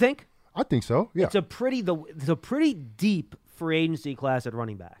year. Do you think? I think so, yeah. It's a pretty deep free agency class at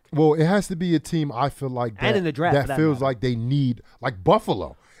running back. Well, it has to be a team I feel like that, and in the draft, that feels like they need, like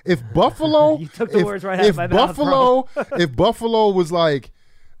Buffalo. If Buffalo, you took the words right out of my mouth, if Buffalo was like,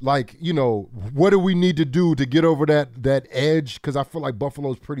 you know, what do we need to do to get over that edge? Because I feel like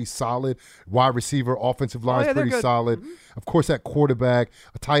Buffalo's pretty solid. Wide receiver, offensive line's pretty solid. Mm-hmm. Of course, that quarterback,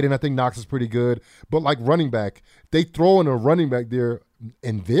 a tight end, I think Knox is pretty good. But like running back, they throw in a running back there.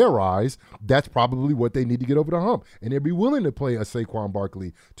 In their eyes, that's probably what they need to get over the hump. And they'd be willing to play a Saquon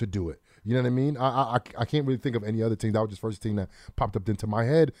Barkley to do it. You know what I mean? I can't really think of any other team. That was just the first thing that popped up into my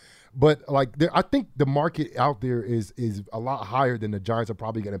head. But like, I think the market out there is a lot higher than the Giants are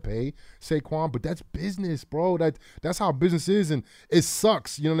probably going to pay Saquon. But that's business, bro. That's how business is, and it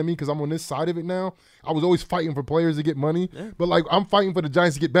sucks. You know what I mean? Because I'm on this side of it now. I was always fighting for players to get money, but like I'm fighting for the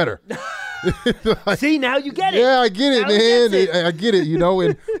Giants to get better. Like, see, now you get it. Yeah, I get it, man. I get it, you know.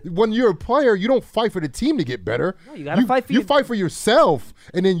 And when you're a player, you don't fight for the team to get better. No, you got to fight for you fight for yourself,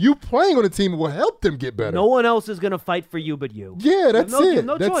 and then you playing on a team will help them get better. No one else is going to fight for you but you. Yeah, that's it.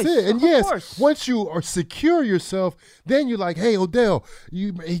 No that's choice. it. And of yes, course. Once you are secure yourself, then you're like, hey, Odell,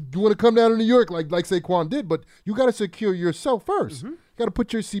 you want to come down to New York like Saquon did, but you got to secure yourself first. Mm-hmm. You got to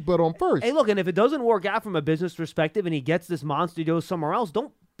put your seatbelt on first. Hey, look, and if it doesn't work out from a business perspective and he gets this monster deal somewhere else,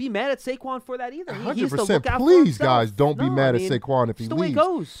 don't be mad at Saquon for that either. 100%. Please, guys, don't be mad at Saquon if he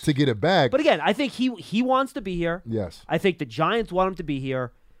leaves to get it back. But again, I think he wants to be here. Yes. I think the Giants want him to be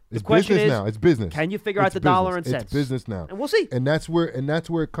here. The question is now. It's business. Can you figure out the dollar and cents? It's business now. And we'll see. And that's where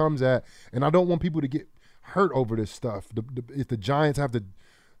it comes at. And I don't want people to get hurt over this stuff. If the Giants have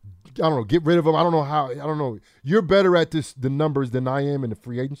I don't know, get rid of him. I don't know how. I don't know. You're better at the numbers than I am in the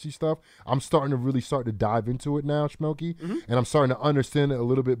free agency stuff. I'm starting to dive into it now, Schmelke, and I'm starting to understand it a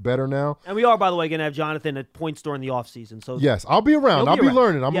little bit better now. And we are, by the way, going to have Jonathan at points during the offseason. So yes, I'll be around. I'll be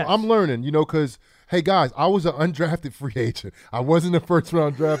learning. I'm learning, because, hey, guys, I was an undrafted free agent. I wasn't a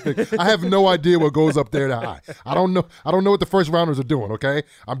first-round draft pick. I have no idea what goes up there that high. I don't know what the first-rounders are doing, okay?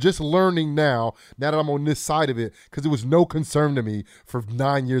 I'm just learning now that I'm on this side of it, because it was no concern to me for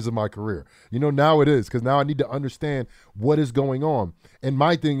 9 years of my career. Now it is, because now I need to understand what is going on. And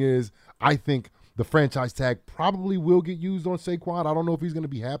my thing is, I think the franchise tag probably will get used on Saquon. I don't know if he's going to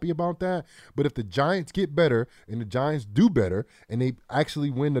be happy about that. But if the Giants get better and the Giants do better and they actually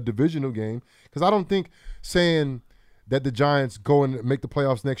win the divisional game, because I don't think saying that the Giants go and make the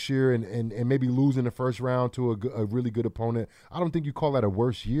playoffs next year and maybe lose in the first round to a really good opponent, I don't think you call that a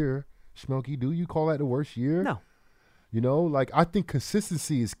worse year. Schmelke, do you call that the worst year? No. I think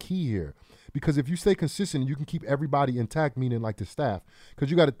consistency is key here. Because if you stay consistent, you can keep everybody intact, meaning like the staff. Because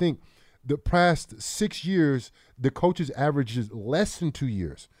you got to think, the past 6 years, the coaches averages less than 2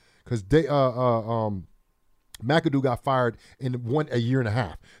 years. Because McAdoo got fired in a year and a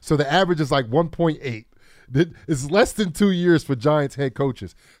half. So the average is like 1.8. It's less than 2 years for Giants head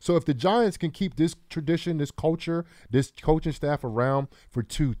coaches. So if the Giants can keep this tradition, this culture, this coaching staff around for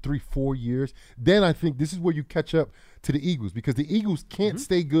 2, 3, 4 years, then I think this is where you catch up to the Eagles, because the Eagles can't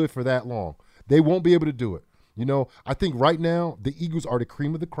stay good for that long. They won't be able to do it. I think right now the Eagles are the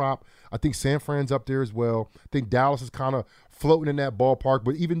cream of the crop. I think San Fran's up there as well. I think Dallas is kind of floating in that ballpark,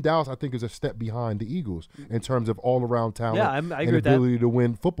 but even Dallas I think is a step behind the Eagles in terms of all-around talent I agree and with that. ability to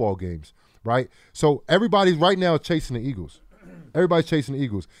win football games, right? So everybody's right now chasing the Eagles. Everybody's chasing the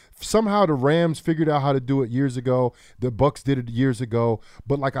Eagles. Somehow the Rams figured out how to do it years ago. The Bucs did it years ago.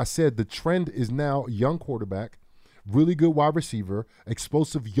 But like I said, the trend is now young quarterback, really good wide receiver,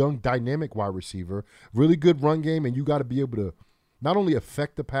 explosive, young, dynamic wide receiver, really good run game, and you got to be able to not only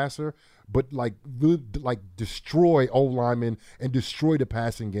affect the passer, but really destroy O-linemen and destroy the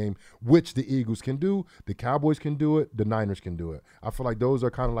passing game, which the Eagles can do, the Cowboys can do it, the Niners can do it. I feel like those are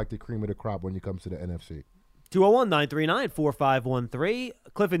kind of like the cream of the crop when it comes to the NFC. 201-939-4513.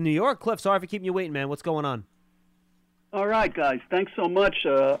 Cliff in New York. Cliff, sorry for keeping you waiting, man. What's going on? All right, guys. Thanks so much.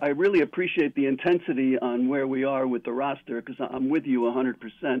 I really appreciate the intensity on where we are with the roster, because I'm with you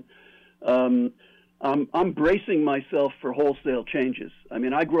 100%. I'm bracing myself for wholesale changes. I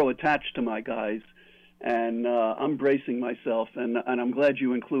mean, I grow attached to my guys, and I'm bracing myself. And I'm glad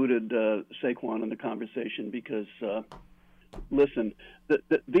you included Saquon in the conversation, because, listen,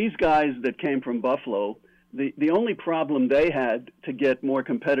 these guys that came from Buffalo, the only problem they had to get more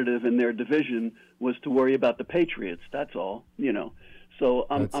competitive in their division was to worry about the Patriots. That's all, So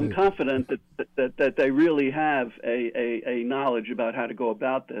I'm confident that they really have a knowledge about how to go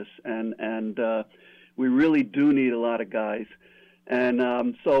about this, and we really do need a lot of guys. And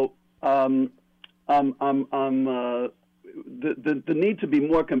the need to be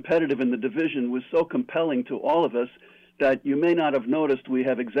more competitive in the division was so compelling to all of us that you may not have noticed we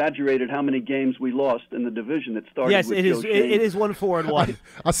have exaggerated how many games we lost in the division that started with Joe Shane. It is 1-4-1.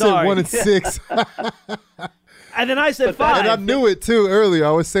 I said 1-6. And then I said 5. And I knew it, too, earlier.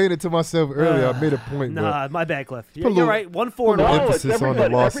 I was saying it to myself earlier. I made a point. Nah, my bad, Cliff. You're right. 1-4-1. No, it's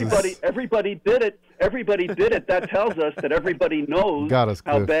everybody did it. Everybody did it. That tells us that everybody knows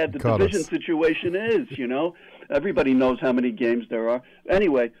how bad the division situation is, Everybody knows how many games there are.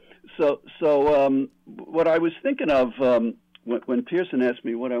 Anyway, so what I was thinking of when Pearson asked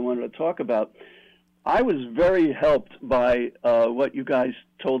me what I wanted to talk about, I was very helped by what you guys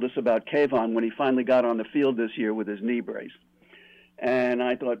told us about Kayvon when he finally got on the field this year with his knee brace. And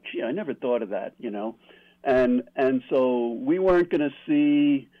I thought, gee, I never thought of that, And so we weren't going to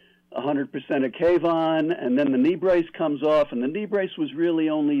see 100% of Kayvon, and then the knee brace comes off, and the knee brace was really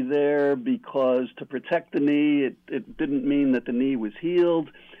only there because to protect the knee. It didn't mean that the knee was healed.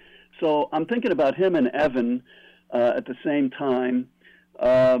 So I'm thinking about him and Evan at the same time.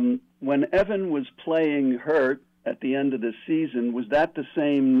 When Evan was playing hurt at the end of the season, was that the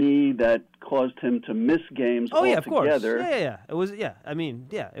same knee that caused him to miss games altogether? Yeah, of course. Yeah. It was, it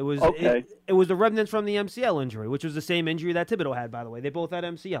was, okay. It was the remnants from the MCL injury, which was the same injury that Thibodeau had, by the way. They both had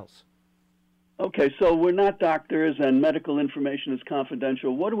MCLs. Okay, so we're not doctors and medical information is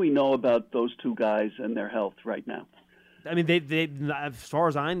confidential. What do we know about those two guys and their health right now? I mean, they as far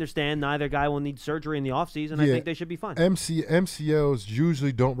as I understand, neither guy will need surgery in the offseason. I think they should be fine. MCLs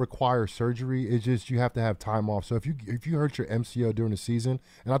usually don't require surgery. It's just you have to have time off. So if you hurt your MCL during the season,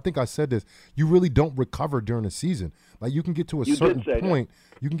 and I think I said this, you really don't recover during the season. Like you can get to a certain point.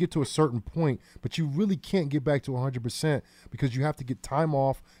 You can get to a certain point, but you really can't get back to 100% because you have to get time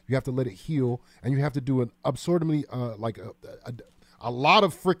off. You have to let it heal, and you have to do an absurdly a lot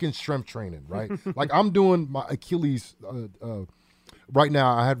of freaking strength training, right? Like I'm doing my Achilles right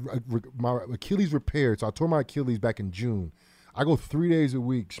now. I had my Achilles repaired, so I tore my Achilles back in June. I go 3 days a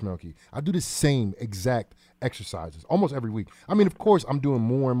week, Smokey. I do the same exact exercises almost every week. I mean, of course, I'm doing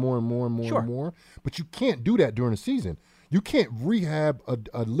more and more and more and more and more, but you can't do that during the season. You can't rehab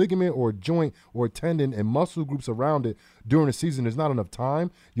a ligament or a joint or a tendon and muscle groups around it during the season. There's not enough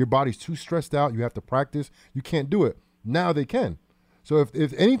time. Your body's too stressed out. You have to practice. You can't do it. Now they can. So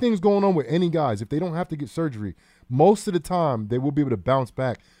if anything's going on with any guys, if they don't have to get surgery, most of the time they will be able to bounce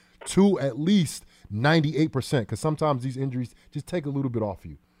back to at least 98% because sometimes these injuries just take a little bit off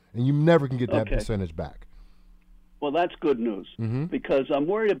you, and you never can get that percentage back. Well, that's good news because I'm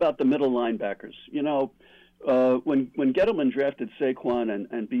worried about the middle linebackers. You know, when Gettleman drafted Saquon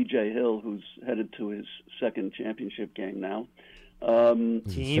and B.J. Hill, who's headed to his second championship game now.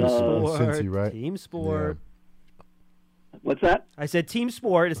 Team sport. Cincy, right? Team sport. Yeah. What's that? I said team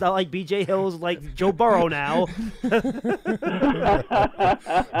sport. It's not like B.J. Hill's like Joe Burrow now.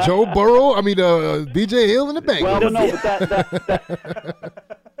 Joe Burrow? I mean, B.J. Hill in the bank. Well, no,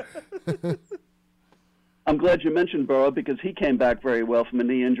 but I'm glad you mentioned Burrow because he came back very well from a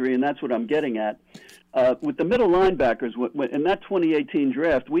knee injury, and that's what I'm getting at. With the middle linebackers, in that 2018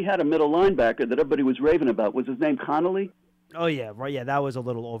 draft, we had a middle linebacker that everybody was raving about. Was his name Connolly? Oh, yeah, right. Yeah, that was a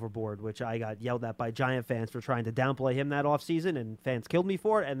little overboard, which I got yelled at by Giant fans for trying to downplay him that offseason, and fans killed me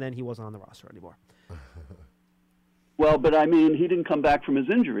for it, and then he wasn't on the roster anymore. Well, but I mean, he didn't come back from his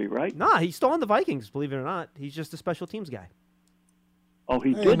injury, right? Nah, he's still on the Vikings, believe it or not. He's just a special teams guy. Oh,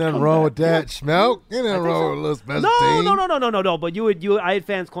 he did. Ain't nothing wrong with that, Schmelk. Ain't nothing wrong with a little special team. No. But I had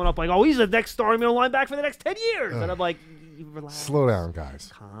fans calling up like, "Oh, he's the next starting middle linebacker for the next 10 years," and I'm like, relax. Slow down,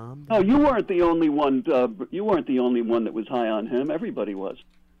 guys. Calm down. No, you weren't the only one. You weren't the only one that was high on him. Everybody was.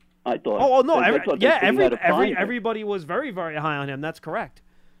 I thought. Oh no! Everybody was very, very high on him. That's correct.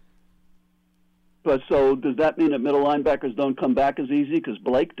 But so does that mean that middle linebackers don't come back as easy because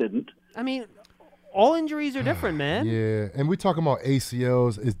Blake didn't? I mean, all injuries are different, man. Yeah, and we're talking about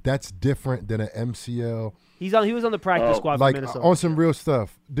ACLs. That's different than an MCL. He was on the practice squad for Minnesota. On some real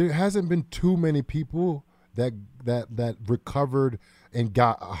stuff. There hasn't been too many people that recovered and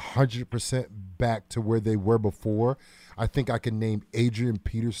got 100% back to where they were before. I think I can name Adrian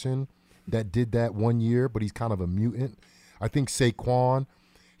Peterson that did that 1 year, but he's kind of a mutant. I think Saquon,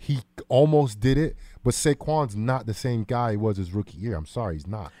 he almost did it, but Saquon's not the same guy he was his rookie year. I'm sorry, he's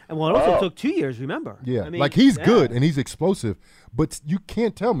not. And well, it also took 2 years, remember? Yeah, I mean, he's good and he's explosive, but you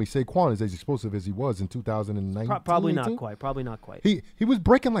can't tell me Saquon is as explosive as he was in 2019. Probably not quite. He was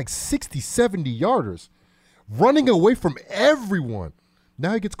breaking like 60, 70 yarders, running away from everyone.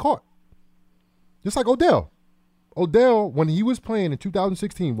 Now he gets caught. Just like Odell. Odell, when he was playing in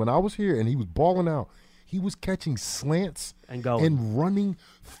 2016, when I was here and he was balling out, he was catching slants and running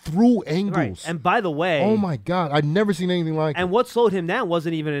through angles. Right. And by the way, oh my God, I'd never seen anything like it. And what slowed him down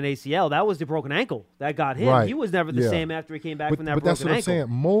wasn't even an ACL. That was the broken ankle that got him. Right. He was never the same after he came back from that broken ankle. But that's what I'm saying.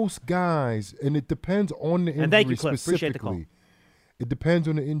 Most guys, and it depends on the injury and thank you, Cliff. specifically. Appreciate the call. It depends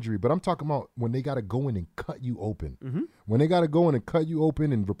on the injury, but I'm talking about when they got to go in and cut you open. Mm-hmm. When they got to go in and cut you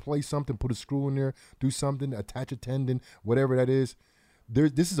open and replace something, put a screw in there, do something, attach a tendon, whatever that is.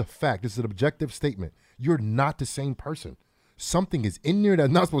 This is a fact. This is an objective statement. You're not the same person. Something is in there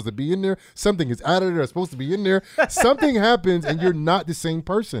that's not supposed to be in there. Something is out of there that's supposed to be in there. Something happens and you're not the same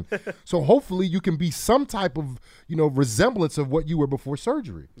person. So hopefully you can be some type of, resemblance of what you were before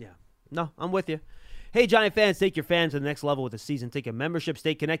surgery. Yeah. No, I'm with you. Hey, Giant fans, take your fans to the next level with a season ticket membership.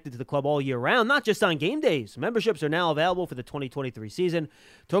 Stay connected to the club all year round, not just on game days. Memberships are now available for the 2023 season.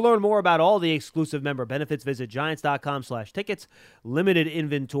 To learn more about all the exclusive member benefits, visit Giants.com/tickets. Limited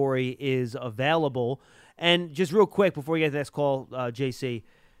inventory is available. And just real quick before we get to the next call, JC,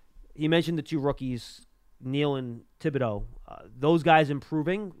 you mentioned the two rookies, Neal and Thibodeau. Those guys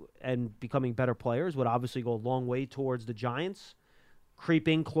improving and becoming better players would obviously go a long way towards the Giants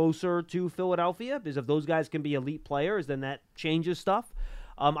creeping closer to Philadelphia, because if those guys can be elite players, then that changes stuff.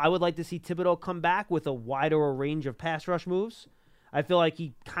 I would like to see Thibodeau come back with a wider range of pass rush moves. I feel like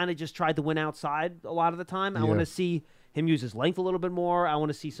he kind of just tried to win outside a lot of the time. I want to see him use his length a little bit more. I want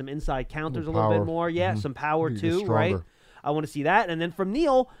to see some inside counters a little bit more. Yeah, some power too, right? I want to see that. And then from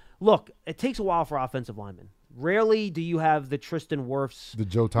Neal, look, it takes a while for offensive linemen. Rarely do you have the Tristan Wirfs, the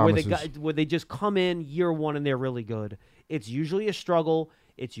Joe Thomases, where they just come in year one and they're really good. It's usually a struggle.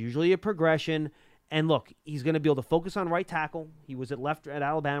 It's usually a progression. And look, he's going to be able to focus on right tackle. He was at left at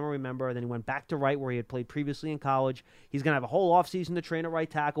Alabama, remember, and then he went back to right where he had played previously in college. He's going to have a whole offseason to train at right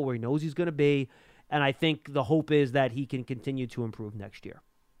tackle where he knows he's going to be. And I think the hope is that he can continue to improve next year.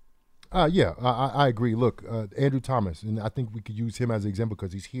 Yeah, I agree. Look, Andrew Thomas, and I think we could use him as an example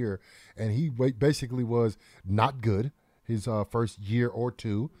because he's here, and he basically was not good his first year or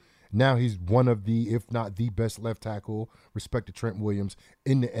two. Now he's one of the, if not the best left tackle, respect to Trent Williams,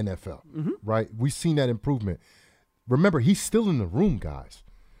 in the NFL, right? We've seen that improvement. Remember, he's still in the room, guys.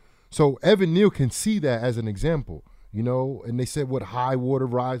 So Evan Neal can see that as an example, you know, and they said what high water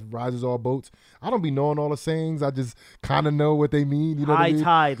rises all boats. I don't be knowing all the sayings. I just kind of know what they mean. You know high what I mean?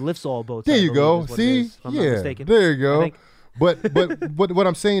 Tide lifts all boats. There you go. See? Yeah, there you go. But what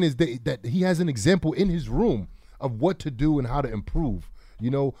I'm saying is that he has an example in his room of what to do and how to improve. You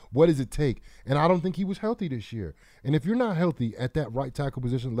know, what does it take? And I don't think he was healthy this year. And if you're not healthy at that right tackle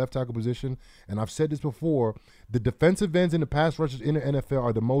position, left tackle position, and I've said this before, the defensive ends and the pass rushers in the NFL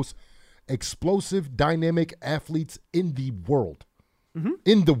are the most explosive, dynamic athletes in the world.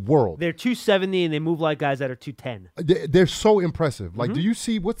 In the world. They're 270 and they move like guys that are 210. They're so impressive. Like, do you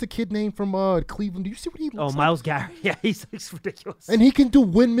see, what's the kid name from Cleveland? Do you see what he looks like? Miles Garrett. Yeah, he's ridiculous. And he can do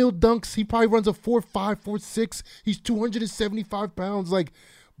windmill dunks. He probably runs a 4.5, 4.6. He's 275 pounds.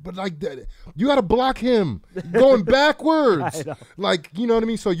 But you got to block him going backwards. Like, you know what I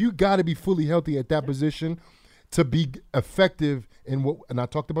mean? So you got to be fully healthy at that position to be effective in what, and I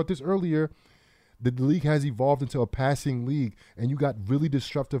talked about this earlier, the league has evolved into a passing league, and you got really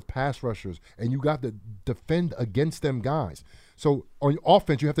disruptive pass rushers, and you got to defend against them guys. So on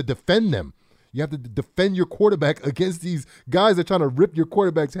offense, you have to defend them. You have to defend your quarterback against these guys that are trying to rip your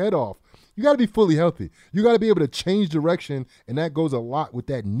quarterback's head off. You got to be fully healthy. You got to be able to change direction, and that goes a lot with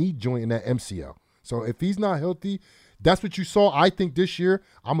that knee joint and that MCL. So if he's not healthy, that's what you saw. I think this year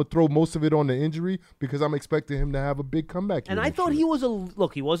I'm going to throw most of it on the injury because I'm expecting him to have a big comeback. And I thought he was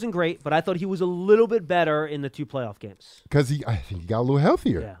he wasn't great, but I thought he was a little bit better in the 2 playoff games. Because I think he got a little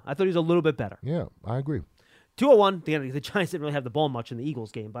healthier. Yeah, I thought he was a little bit better. Yeah, I agree. 201, the Giants didn't really have the ball much in the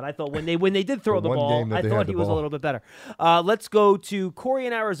Eagles game, but I thought when they did throw the ball, I thought he was a little bit better. Let's go to Corey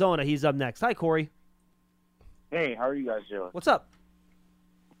in Arizona. He's up next. Hi, Corey. Hey, how are you guys doing? What's up?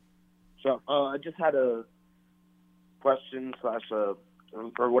 So I just had a question /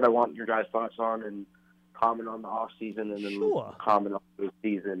 or what I want your guys' thoughts on, and comment on the off season, and then comment on the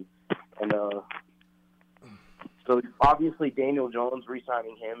season. And so obviously Daniel Jones,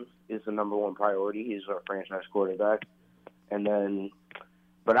 re-signing him is the number one priority. He's our franchise quarterback. And then,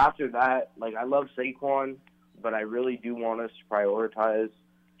 but after that, I love Saquon, but I really do want us to prioritize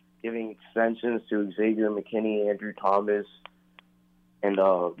giving extensions to Xavier McKinney, Andrew Thomas, and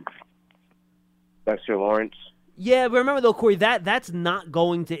Dexter Lawrence. Yeah, but remember though, Corey, that's not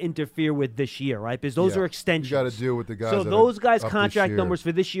going to interfere with this year, right? Because those are extensions. You got to deal with the guys. So those guys' contract numbers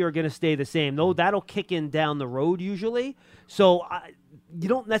for this year are going to stay the same. Though that'll kick in down the road usually. So you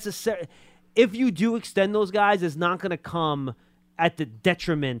don't necessarily, if you do extend those guys, it's not going to come at the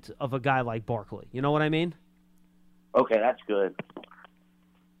detriment of a guy like Barkley. You know what I mean? Okay, that's good.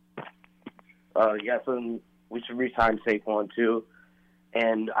 So we should re-sign Saquon too,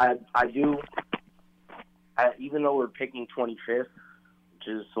 and I do. Even though we're picking 25th, which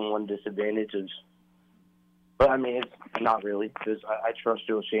is the one disadvantage, but I mean, it's not really, because I trust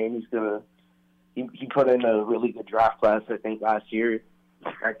Joe Shane. He put in a really good draft class, I think, last year.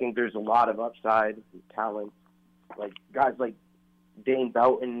 I think there's a lot of upside and talent. Like guys like Dane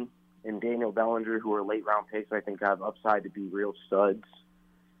Belton and Daniel Bellinger, who are late round picks, I think have upside to be real studs.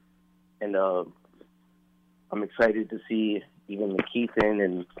 And I'm excited to see even McKeithen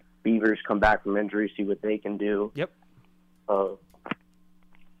and Beavers come back from injury, see what they can do. Yep. All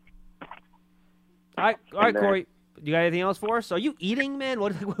right, Corey. You got anything else for us? Are you eating, man?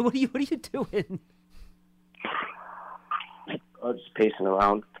 What are you doing? I'm just pacing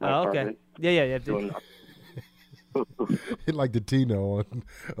around. Oh, okay. Yeah. Like the Tino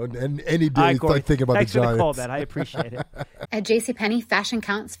on any day. It's like thinking about Thanks the Giants. For the call, man. I appreciate it. At JCPenney, fashion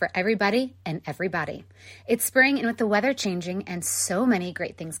counts for everybody and everybody. It's spring, and with the weather changing and so many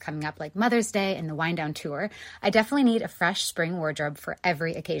great things coming up like Mother's Day and the Wind Down Tour, I definitely need a fresh spring wardrobe for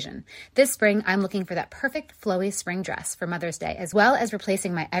every occasion. This spring, I'm looking for that perfect flowy spring dress for Mother's Day, as well as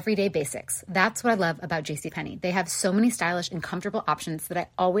replacing my everyday basics. That's what I love about JCPenney. They have so many stylish and comfortable options that I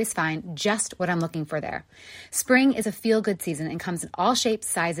always find just what I'm looking for there. Spring Spring is a feel-good season and comes in all shapes,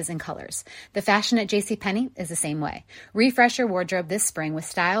 sizes, and colors. The fashion at JCPenney is the same way. Refresh your wardrobe this spring with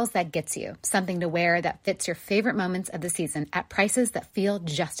styles that gets you. Something to wear that fits your favorite moments of the season at prices that feel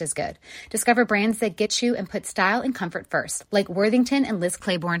just as good. Discover brands that get you and put style and comfort first, like Worthington and Liz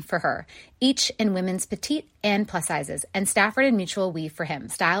Claiborne for her, each in women's petite and plus sizes, and Stafford and Mutual weave for him,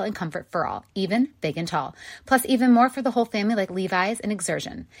 style and comfort for all, even big and tall. Plus even more for the whole family like Levi's and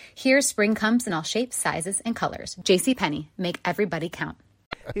Exertion. Here, spring comes in all shapes, sizes, and colors. JCPenney, make everybody count.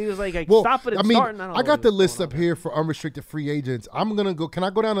 He was like stop it and start. I got the list up here for unrestricted free agents. I'm going to go. Can I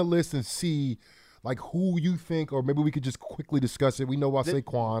go down the list and see like who you think, or maybe we could just quickly discuss it. We know about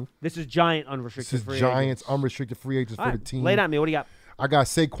Saquon. This is Giant unrestricted free agents. Giants unrestricted free agents for the team. Lay it on me. What do you got? I got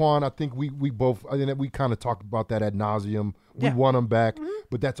Saquon. I think we both, I mean, we kind of talked about that ad nauseum. We want him back,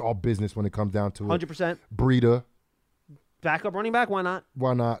 but that's all business when it comes down to it. 100%. Breida. Backup running back, why not?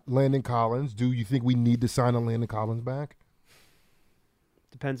 Why not? Landon Collins. Do you think we need to sign a Landon Collins back?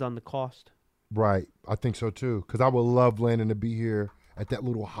 Depends on the cost. Right. I think so, too, because I would love Landon to be here at that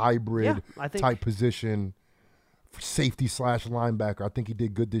little hybrid type position, safety / linebacker. I think he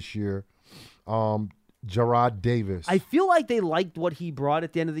did good this year. Jarrad Davis. I feel like they liked what he brought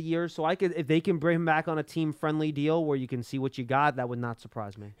at the end of the year, so if they can bring him back on a team-friendly deal where you can see what you got, that would not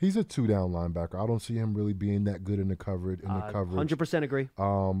surprise me. He's a 2-down linebacker. I don't see him really being that good in the coverage. 100% agree.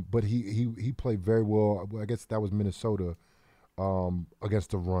 But he played very well. I guess that was Minnesota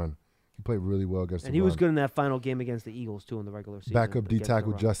against the run. He played really well against the run. And he was good in that final game against the Eagles, too, in the regular season. Backup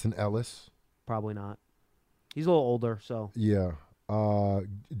D-tackle Justin Ellis. Probably not. He's a little older, so. Yeah.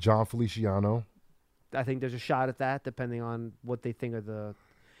 John Feliciano. I think there's a shot at that, depending on what they think of the.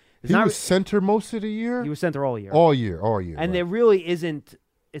 He was center most of the year? He was center all year. All year. And right. there really isn't.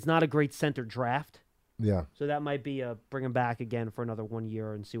 It's not a great center draft. Yeah. So that might be bring him back again for another 1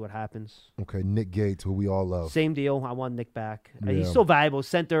 year and see what happens. Okay, Nick Gates, who we all love. Same deal. I want Nick back. Yeah. He's still valuable.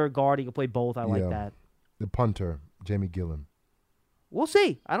 Center, guard, he can play both. I like that. The punter, Jamie Gillan. We'll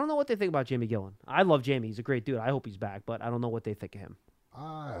see. I don't know what they think about Jamie Gillan. I love Jamie. He's a great dude. I hope he's back, but I don't know what they think of him.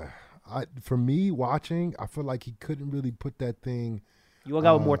 For me, watching, I feel like he couldn't really put that thing. You all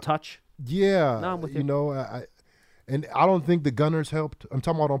got with more touch? Yeah. No, I'm with you. You know, and I don't think the Gunners helped. I'm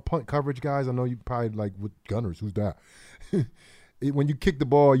talking about on punt coverage, guys. I know you probably like, with Gunners, who's that? When you kick the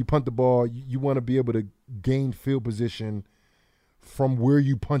ball, you punt the ball, you want to be able to gain field position from where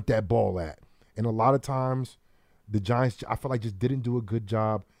you punt that ball at. And a lot of times, the Giants, I feel like, just didn't do a good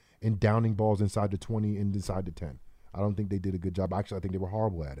job in downing balls inside the 20 and inside the 10. I don't think they did a good job. Actually, I think they were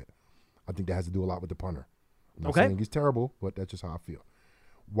horrible at it. I think that has to do a lot with the punter. I'm not saying he's terrible, but that's just how I feel.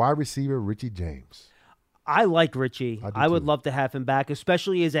 Wide receiver, Richie James. I like Richie. I would love to have him back,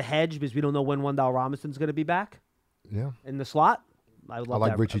 especially as a hedge, because we don't know when Wendell Robinson's going to be back. Yeah. In the slot. I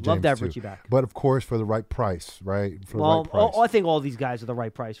like Richie James. Love to have Richie back. But, of course, for the right price, right? For the right price. I think all these guys are the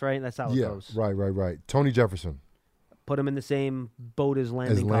right price, right? That's how it goes. Right. Tony Jefferson. Put him in the same boat as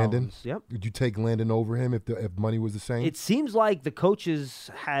Landon Collins. Yep. Would you take Landon over him if money was the same? It seems like the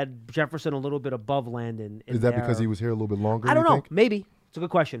coaches had Jefferson a little bit above Landon. Is that because he was here a little bit longer? I don't know. Think? Maybe. It's a good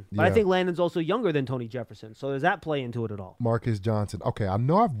question. But I think Landon's also younger than Tony Jefferson. So does that play into it at all? Marcus Johnson. Okay, I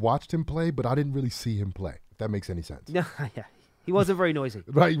know I've watched him play, but I didn't really see him play, if that makes any sense. Yeah. He wasn't very noisy.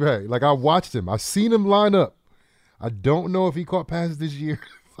 Right. Like, I watched him. I've seen him line up. I don't know if he caught passes this year.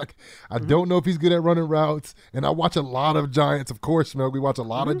 I don't know if he's good at running routes. And I watch a lot of Giants. Of course, Mel, we watch a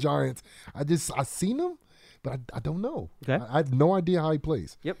lot of Giants. I've seen him, but I don't know. Okay. I have no idea how he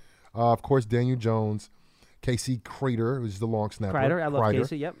plays. Yep. Of course, Daniel Jones, Casey Crater, who's the long snapper. I love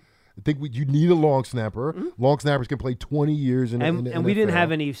Casey, yep. I think you need a long snapper. Long snappers can play 20 years in the NFL. And we didn't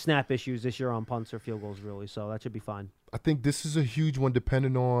have any snap issues this year on punts or field goals, really, so that should be fine. I think this is a huge one,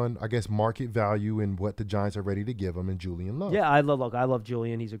 depending on, I guess, market value and what the Giants are ready to give him, and Julian Love. Yeah, I love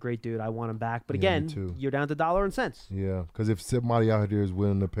Julian. He's a great dude. I want him back. But again, you're down to dollar and cents. Yeah, because if somebody out there is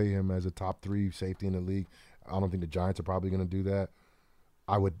willing to pay him as a top 3 safety in the league, I don't think the Giants are probably going to do that.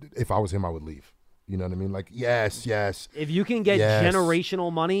 If I was him, I would leave. You know what I mean? Like, yes. If you can get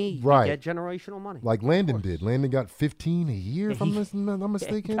generational money, you get generational money. Like Landon did. Landon got $15 a year, if I'm not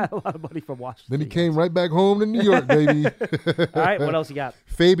mistaken. He got a lot of money from Washington. Then he came right back home to New York, baby. All right, what else you got?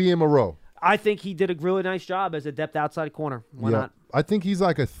 Fabian Moreau. I think he did a really nice job as a depth outside corner. Why not? I think he's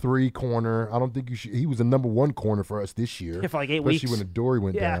like a 3 corner. I don't think you should. He was a number 1 corner for us this year. For like 8 weeks. Especially when Adoree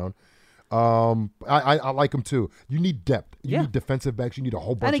went down. I like him too. You need depth. You need defensive backs. You need a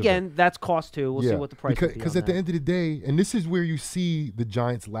whole bunch. And again, that's cost too. We'll see what the price is. Because at the end of the day, and this is where you see the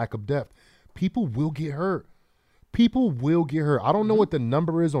Giants' lack of depth. People will get hurt. I don't know what the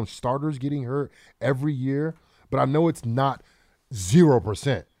number is on starters getting hurt every year, but I know it's not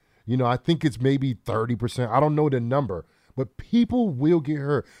 0%. You know, I think it's maybe 30%. I don't know the number, but people will get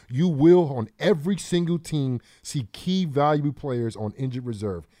hurt. You will, on every single team, see key valuable players on injured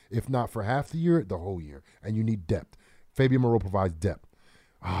reserve, if not for half the year, the whole year. And you need depth. Fabian Moreau provides depth.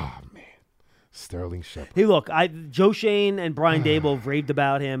 Ah, man. Sterling Shepard. Hey, look, Joe Schoen and Brian Daboll have raved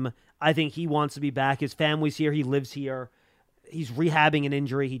about him. I think he wants to be back. His family's here. He lives here. He's rehabbing an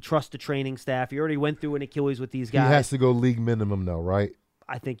injury. He trusts the training staff. He already went through an Achilles with these guys. He has to go league minimum, though, right?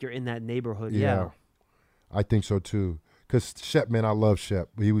 I think you're in that neighborhood, yeah. I think so, too. Because Shep, man, I love Shep.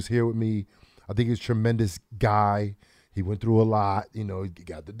 He was here with me. I think he's a tremendous guy. He went through a lot. You know, he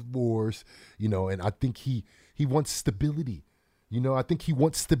got the divorce, you know, and I think he wants stability. You know, I think he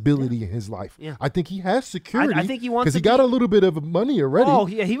wants stability in his life. Yeah. I think he has security. I think he wants because he got a little bit of money already. Oh,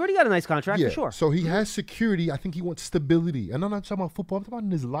 yeah, he already got a nice contract for sure. So he has security. I think he wants stability. And I'm not talking about football. I'm talking about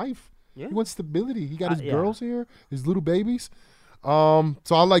in his life. Yeah. He wants stability. He got his girls here, his little babies. So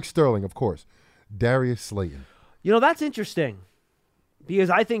I like Sterling, of course. Darius Slayton. You know, that's interesting because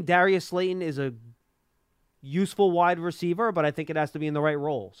I think Darius Slayton is a useful wide receiver, but I think it has to be in the right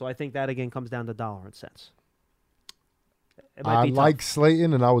role. So I think that, again, comes down to dollar and cents. I like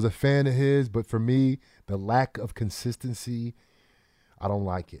Slayton, and I was a fan of his, but for me, the lack of consistency, I don't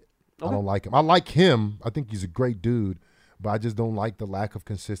like it. Okay. I don't like him. I like him. I think he's a great dude, but I just don't like the lack of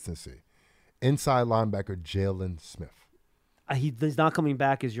consistency. Inside linebacker, Jalen Smith. He's not coming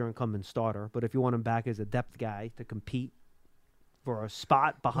back as your incumbent starter, but if you want him back as a depth guy to compete for a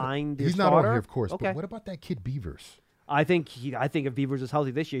spot behind your starter. He's not on here, of course, okay. But what about that kid Beavers? I think if Beavers is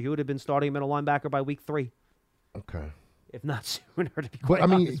healthy this year, he would have been starting middle linebacker by week 3. Okay. If not sooner, to be quite honest. But I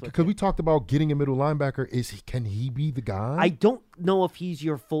mean, because we talked about getting a middle linebacker, can he be the guy? I don't know if he's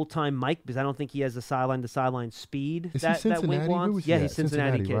your full-time Mike because I don't think he has the sideline-to-sideline speed that Wink wants. Yeah, he's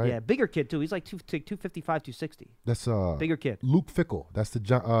Cincinnati kid. Right? Yeah, bigger kid too. He's like 255, 260. That's bigger kid. Luke Fickell. That's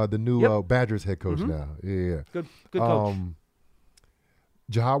the new Badgers head coach now. Yeah. Good coach.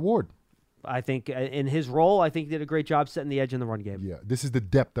 Jihad Ward. I think in his role, I think he did a great job setting the edge in the run game. Yeah, this is the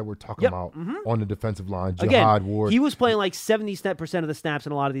depth that we're talking about on the defensive line. Jihad Ward. He was playing like 70% of the snaps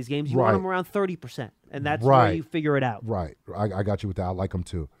in a lot of these games. You want him around 30%, and that's where you figure it out. Right. I got you with that. I like him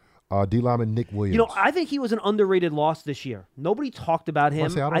too. D lineman Nick Williams. You know, I think he was an underrated loss this year. Nobody talked about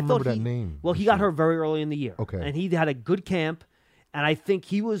him. I don't remember that name. Well, he got hurt very early in the year. Okay. And he had a good camp, and I think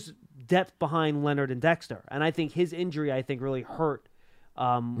he was depth behind Leonard and Dexter. And I think his injury, really hurt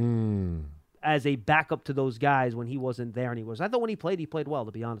as a backup to those guys when he wasn't there. And I thought when he played well,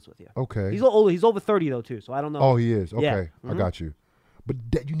 to be honest with you. Okay. He's older. He's over 30, though, too, so I don't know. Oh, he is. Okay. Yeah. I got you. But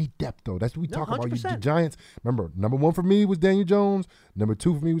you need depth, though. That's what we talk about. 100%. The Giants, remember, number 1 for me was Daniel Jones. Number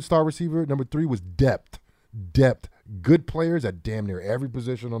 2 for me was star receiver. Number 3 was depth. Good players at damn near every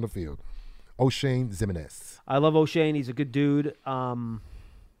position on the field. O'Shane Ximines. I love O'Shane. He's a good dude.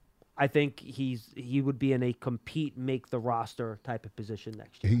 I think he would be in a make the roster type of position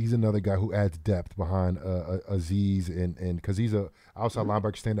next year. He's another guy who adds depth behind Azeez and because he's a outside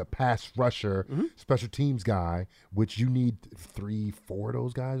linebacker, stand-up pass rusher, special teams guy, which you need 3-4 of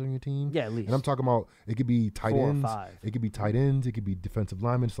those guys on your team. Yeah, at least. And I'm talking about it could be tight 4 ends, or 5. it could be tight ends, it could be defensive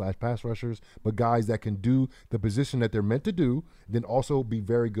linemen / pass rushers, but guys that can do the position that they're meant to do, then also be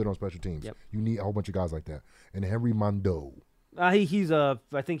very good on special teams. Yep. You need a whole bunch of guys like that. And Henry Mondeau. I think he's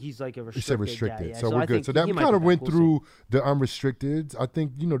like a restricted. He said restricted, guy, yeah. so we're good. So that kind of went through the unrestricted. I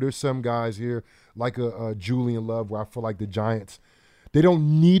think there's some guys here like a Julian Love where I feel like the Giants, they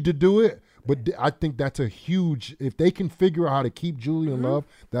don't need to do it, but I think that's a huge. If they can figure out how to keep Julian Love,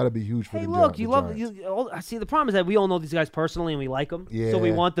 that'll be huge for the Giants. Hey, look, see, the problem is that we all know these guys personally and we like them, so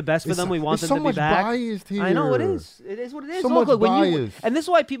we want the best for them. We want them to be back. Biased here. I know it is. It is what it is. So much bias. And this is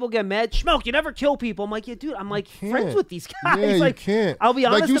why people get mad. Schmoke, you never kill people. I'm like, yeah, dude. I'm like friends with these guys. Yeah, like, you can't. I'll be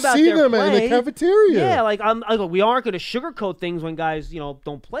honest about their play. You see them in the cafeteria. Yeah, like we aren't going to sugarcoat things when guys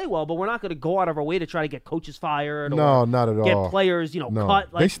don't play well, but we're not going to go out of our way to try to get coaches fired. No, or not at all. Get players, no.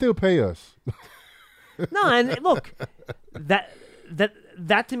 cut. Like, they still pay us. No, and look,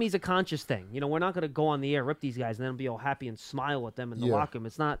 that to me is a conscious thing. We're not going to go on the air, rip these guys, and then be all happy and smile at them in the locker room.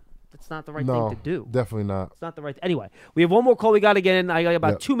 It's not the right thing to do. Definitely not. It's not the right thing. Anyway, we have one more call we got to get in. I got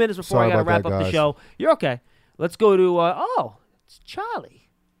about 2 minutes before I got to wrap up the show. You're okay. Let's go to, it's Charlie.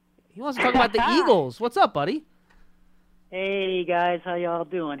 He wants to talk about the Eagles. What's up, buddy? Hey, guys. How y'all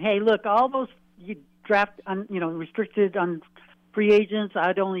doing? Hey, look, all those you draft, restricted on free agents,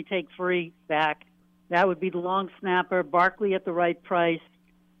 I'd only take 3 back. That would be the long snapper, Barkley at the right price,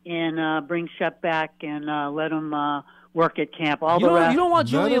 and bring Shep back and let him work at camp. You don't want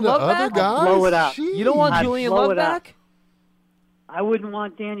Julian Love back? Blow it out. You don't want Julian Love back? I wouldn't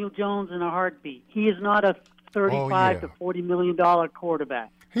want Daniel Jones in a heartbeat. He is not a $35 to $40 million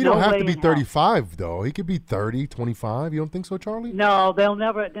quarterback. He don't have to be 35, though. He could be 30, 25. You don't think so, Charlie? No, they'll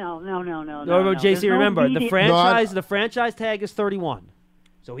never. No. JC, remember, the franchise tag is 31.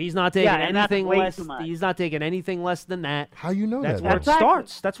 So he's not taking anything less. He's not taking anything less than that. How you know that's that? Where it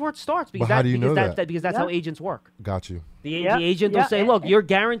starts. That's where it starts. Because how do you know that? Because that's how agents work. Got you. The agent will say, "Look, you're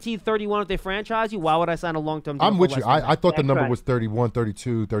guaranteed 31 if they franchise you. Why would I sign a long-term deal?" I'm with you. I thought the number was 31,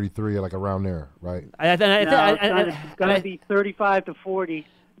 32, 33, like around there, right? It's going to be 35 to 40.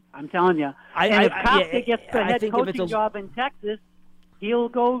 I'm telling you. And if Kafka gets the head coaching job in Texas, he'll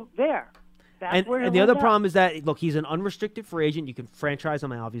go there. And the other problem is that, look, he's an unrestricted free agent. You can franchise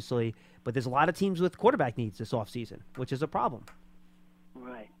him, obviously, but there's a lot of teams with quarterback needs this offseason, which is a problem.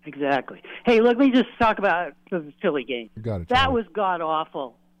 Right, exactly. Hey, let me just talk about the Philly game. You got it, that was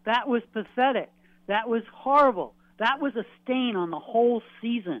god-awful. That was pathetic. That was horrible. That was a stain on the whole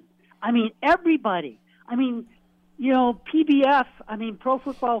season. I mean, everybody. I mean, you know, PBF, Pro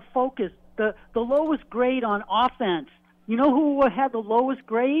Football Focus, the lowest grade on offense. You know who had the lowest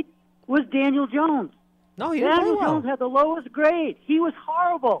grade? Was Daniel Jones. No, Daniel Jones had the lowest grade. He was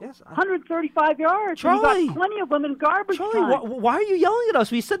horrible. 135 yards. Charlie, he got plenty of them in garbage time. Why are you yelling at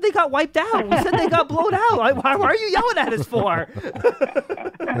us? We said they got wiped out. We said they got blown out. Why are you yelling at us for?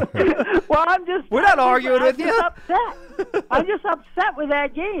 Well, we're not arguing with you. Upset. I'm just upset with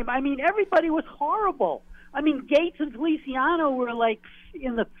that game. I mean, everybody was horrible. I mean, Gates and Feliciano were like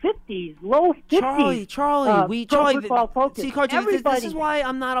in the 50s, low 50s. Charlie, Football Focus. See, Coach, this is why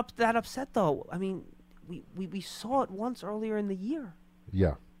I'm not that upset, though. I mean, we saw it once earlier in the year.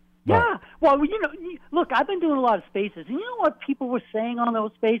 Yeah. Yeah. Right. Well, you know, look, I've been doing a lot of spaces. And you know what people were saying on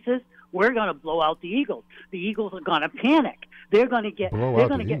those spaces? We're going to blow out the Eagles. The Eagles are going to panic. They're going to get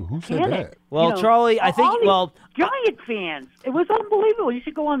Who said that? Well, you know, Charlie, I think Giant fans. It was unbelievable. You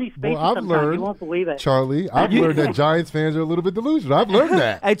should go on these spaces sometime. You won't believe it. Charlie, I've learned that Giants fans are a little bit delusional. I've learned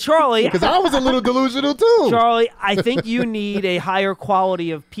that. Hey, Charlie, because I was a little delusional too. Charlie, I think you need a higher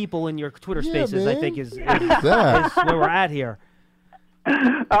quality of people in your Twitter spaces. Man. I think is where we're at here.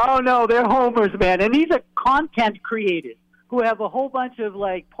 Oh no, they're homers, man, and these are content creators who have a whole bunch of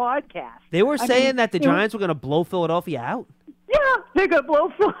like podcasts. They were saying that the Giants were going to blow Philadelphia out. Yeah, they're going to blow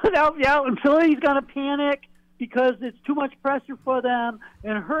Philadelphia out, and Philly's going to panic because it's too much pressure for them,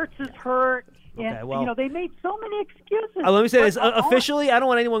 and Hurts is hurt. And, you know, they made so many excuses. Let me say this. Officially, I don't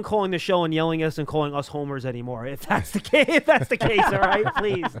want anyone calling the show and yelling at us and calling us homers anymore. If that's the case, all right?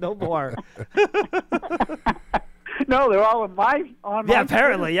 Please, no more. No, they're all on my Yeah,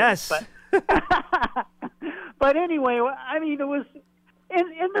 apparently, yes. But anyway, I mean, it was... And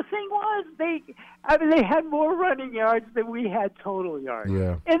the thing was, they had more running yards than we had total yards.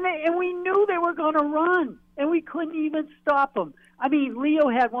 Yeah. And we knew they were going to run, and we couldn't even stop them. I mean, Leo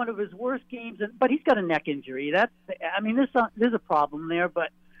had one of his worst games, but he's got a neck injury. There's a problem there. But,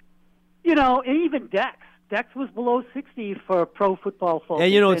 you know, and even Dex was below 60 for Pro Football Focus. Yeah,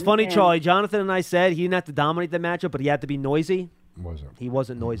 you know, it's funny, Charlie. Jonathan and I said he didn't have to dominate the matchup, but he had to be noisy. He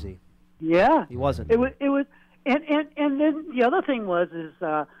wasn't noisy. Yeah. He wasn't. It was. And then the other thing is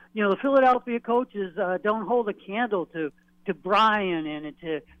you know, the Philadelphia coaches don't hold a candle to Brian and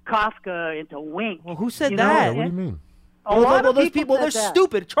to Kafka and to Wink. Well, who said that? What do you mean? Those people, they're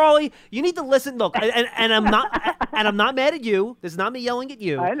stupid. Charlie, you need to listen. Look, and I'm not mad at you. This is not me yelling at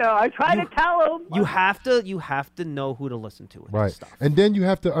you. I know. I try to tell them. You have to know who to listen to. With right. This stuff. And then you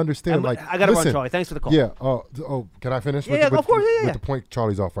have to understand. I got to run, Charlie. Thanks for the call. Yeah. Oh, can I finish? Yeah, of course. Yeah. With the point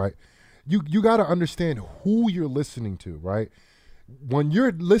Charlie's off, right? You got to understand who you're listening to, right? When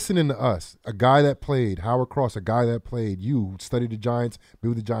you're listening to us, a guy that played, Howard Cross, a guy that played, you studied the Giants,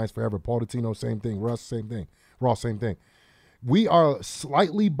 been with the Giants forever, Paul Dottino, same thing, Russ, same thing, Ross, same thing. We are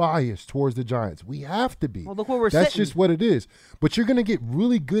slightly biased towards the Giants. We have to be. Well, look where we're That's sitting. just what it is. But you're going to get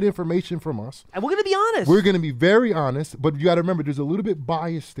really good information from us. And we're going to be honest. We're going to be very honest, but you got to remember there's a little bit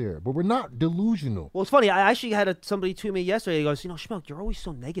bias there. But we're not delusional. Well, it's funny. I actually had somebody tweet me yesterday. He goes, you know, Schmuck, you're always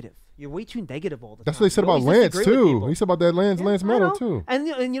so negative. You're way too negative all the time. That's what they said about Lance, too. He said about that Lance Meadow, too. And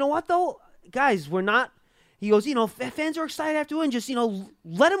you know what, though? Guys, we're not – he goes, you know, fans are excited after win. Just, you know,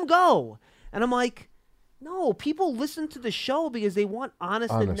 let them go. And I'm like – no, people listen to the show because they want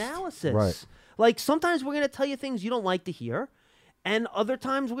honest analysis. Right. Like sometimes we're going to tell you things you don't like to hear, and other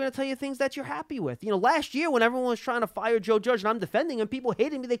times we're going to tell you things that you're happy with. You know, last year when everyone was trying to fire Joe Judge and I'm defending him, people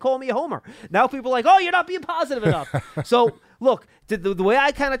hated me. They called me a homer. Now people are like, oh, you're not being positive enough. So, look, the way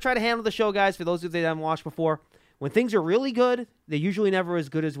I kind of try to handle the show, guys, for those of you that haven't watched before, when things are really good, they're usually never as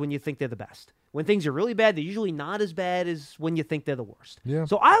good as when you think they're the best. When things are really bad, they're usually not as bad as when you think they're the worst. Yeah.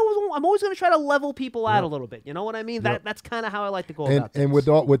 So I'm always going to try to level people out a little bit. You know what I mean? That's kind of how I like to go about things. And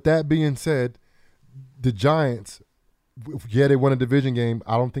with that being said, the Giants, yeah, they won a division game.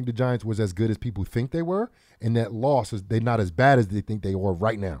 I don't think the Giants was as good as people think they were, and that loss is they're not as bad as they think they are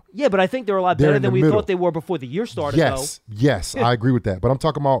right now. Yeah, but I think they're a lot better than we thought they were before the year started. Yes, I agree with that. But I'm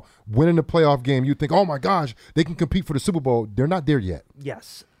talking about winning the playoff game. You think, oh my gosh, they can compete for the Super Bowl. They're not there yet.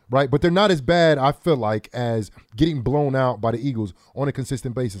 Yes. Right, but they're not as bad, I feel like, as getting blown out by the Eagles on a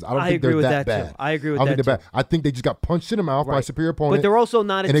consistent basis. I don't think they're that bad. Too. I agree with that, too. Bad. I think they just got punched in the mouth by a superior opponent. But they're also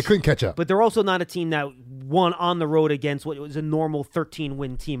not, and they couldn't catch up. But they're also not a team that won on the road against what was a normal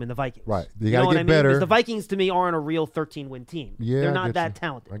 13-win team in the Vikings. Right, they got to get better. Because the Vikings, to me, aren't a real 13-win team. Yeah, they're not that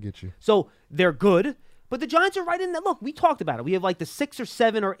talented. I get you. So they're good, but the Giants are right in that. Look, we talked about it. We have like the 6 or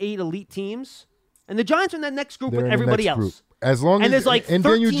 7 or 8 elite teams, and the Giants are in that next group with everybody else. As long and as like and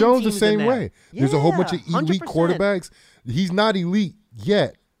Daniel Jones the same way. Yeah, there's a whole bunch of elite 100%. quarterbacks. He's not elite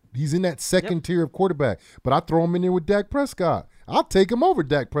yet. He's in that second tier of quarterback. But I throw him in there with Dak Prescott. I'll take him over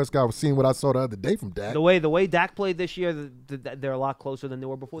Dak Prescott. Seeing what I saw the other day from Dak. The way Dak played this year, they're a lot closer than they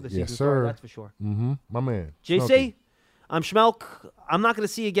were before the season started. That's for sure. Mm-hmm. My man. JC, I'm Schmelk. I'm not going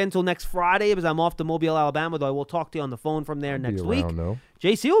to see you again until next Friday because I'm off to Mobile, Alabama, though I will talk to you on the phone from there next week.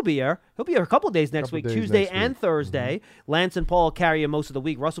 JC will be here. He'll be here a couple of days next week, Tuesday and Thursday. Mm-hmm. Lance and Paul will carry you most of the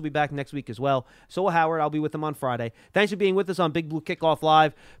week. Russ will be back next week as well. So will Howard. I'll be with him on Friday. Thanks for being with us on Big Blue Kickoff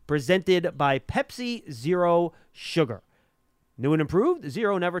Live, presented by Pepsi Zero Sugar. New and improved,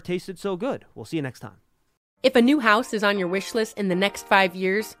 Zero never tasted so good. We'll see you next time. If a new house is on your wish list in the next 5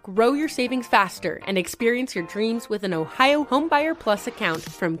 years, grow your savings faster and experience your dreams with an Ohio Homebuyer Plus account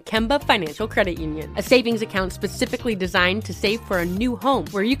from Kemba Financial Credit Union. A savings account specifically designed to save for a new home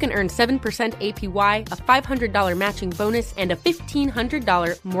where you can earn 7% APY, a $500 matching bonus, and a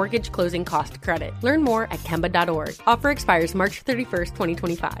 $1,500 mortgage closing cost credit. Learn more at Kemba.org. Offer expires March 31st,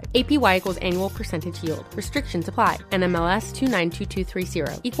 2025. APY equals annual percentage yield. Restrictions apply. NMLS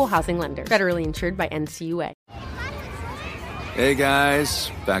 292230. Equal housing lender. Federally insured by NCUA. Hey guys,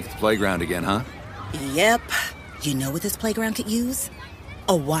 back at the playground again, huh? Yep. You know what this playground could use?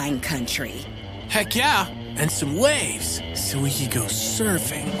 A wine country. Heck yeah, and some waves so we could go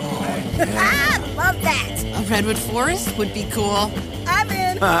surfing. Oh, yeah. Ah, love that. A redwood forest would be cool. I'm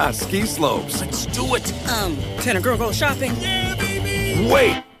in. Ah, ski slopes. Let's do it. Can a girl go shopping? Yeah, baby.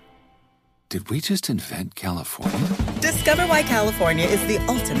 Wait. Did we just invent California? Discover why California is the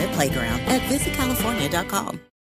ultimate playground at visitcalifornia.com.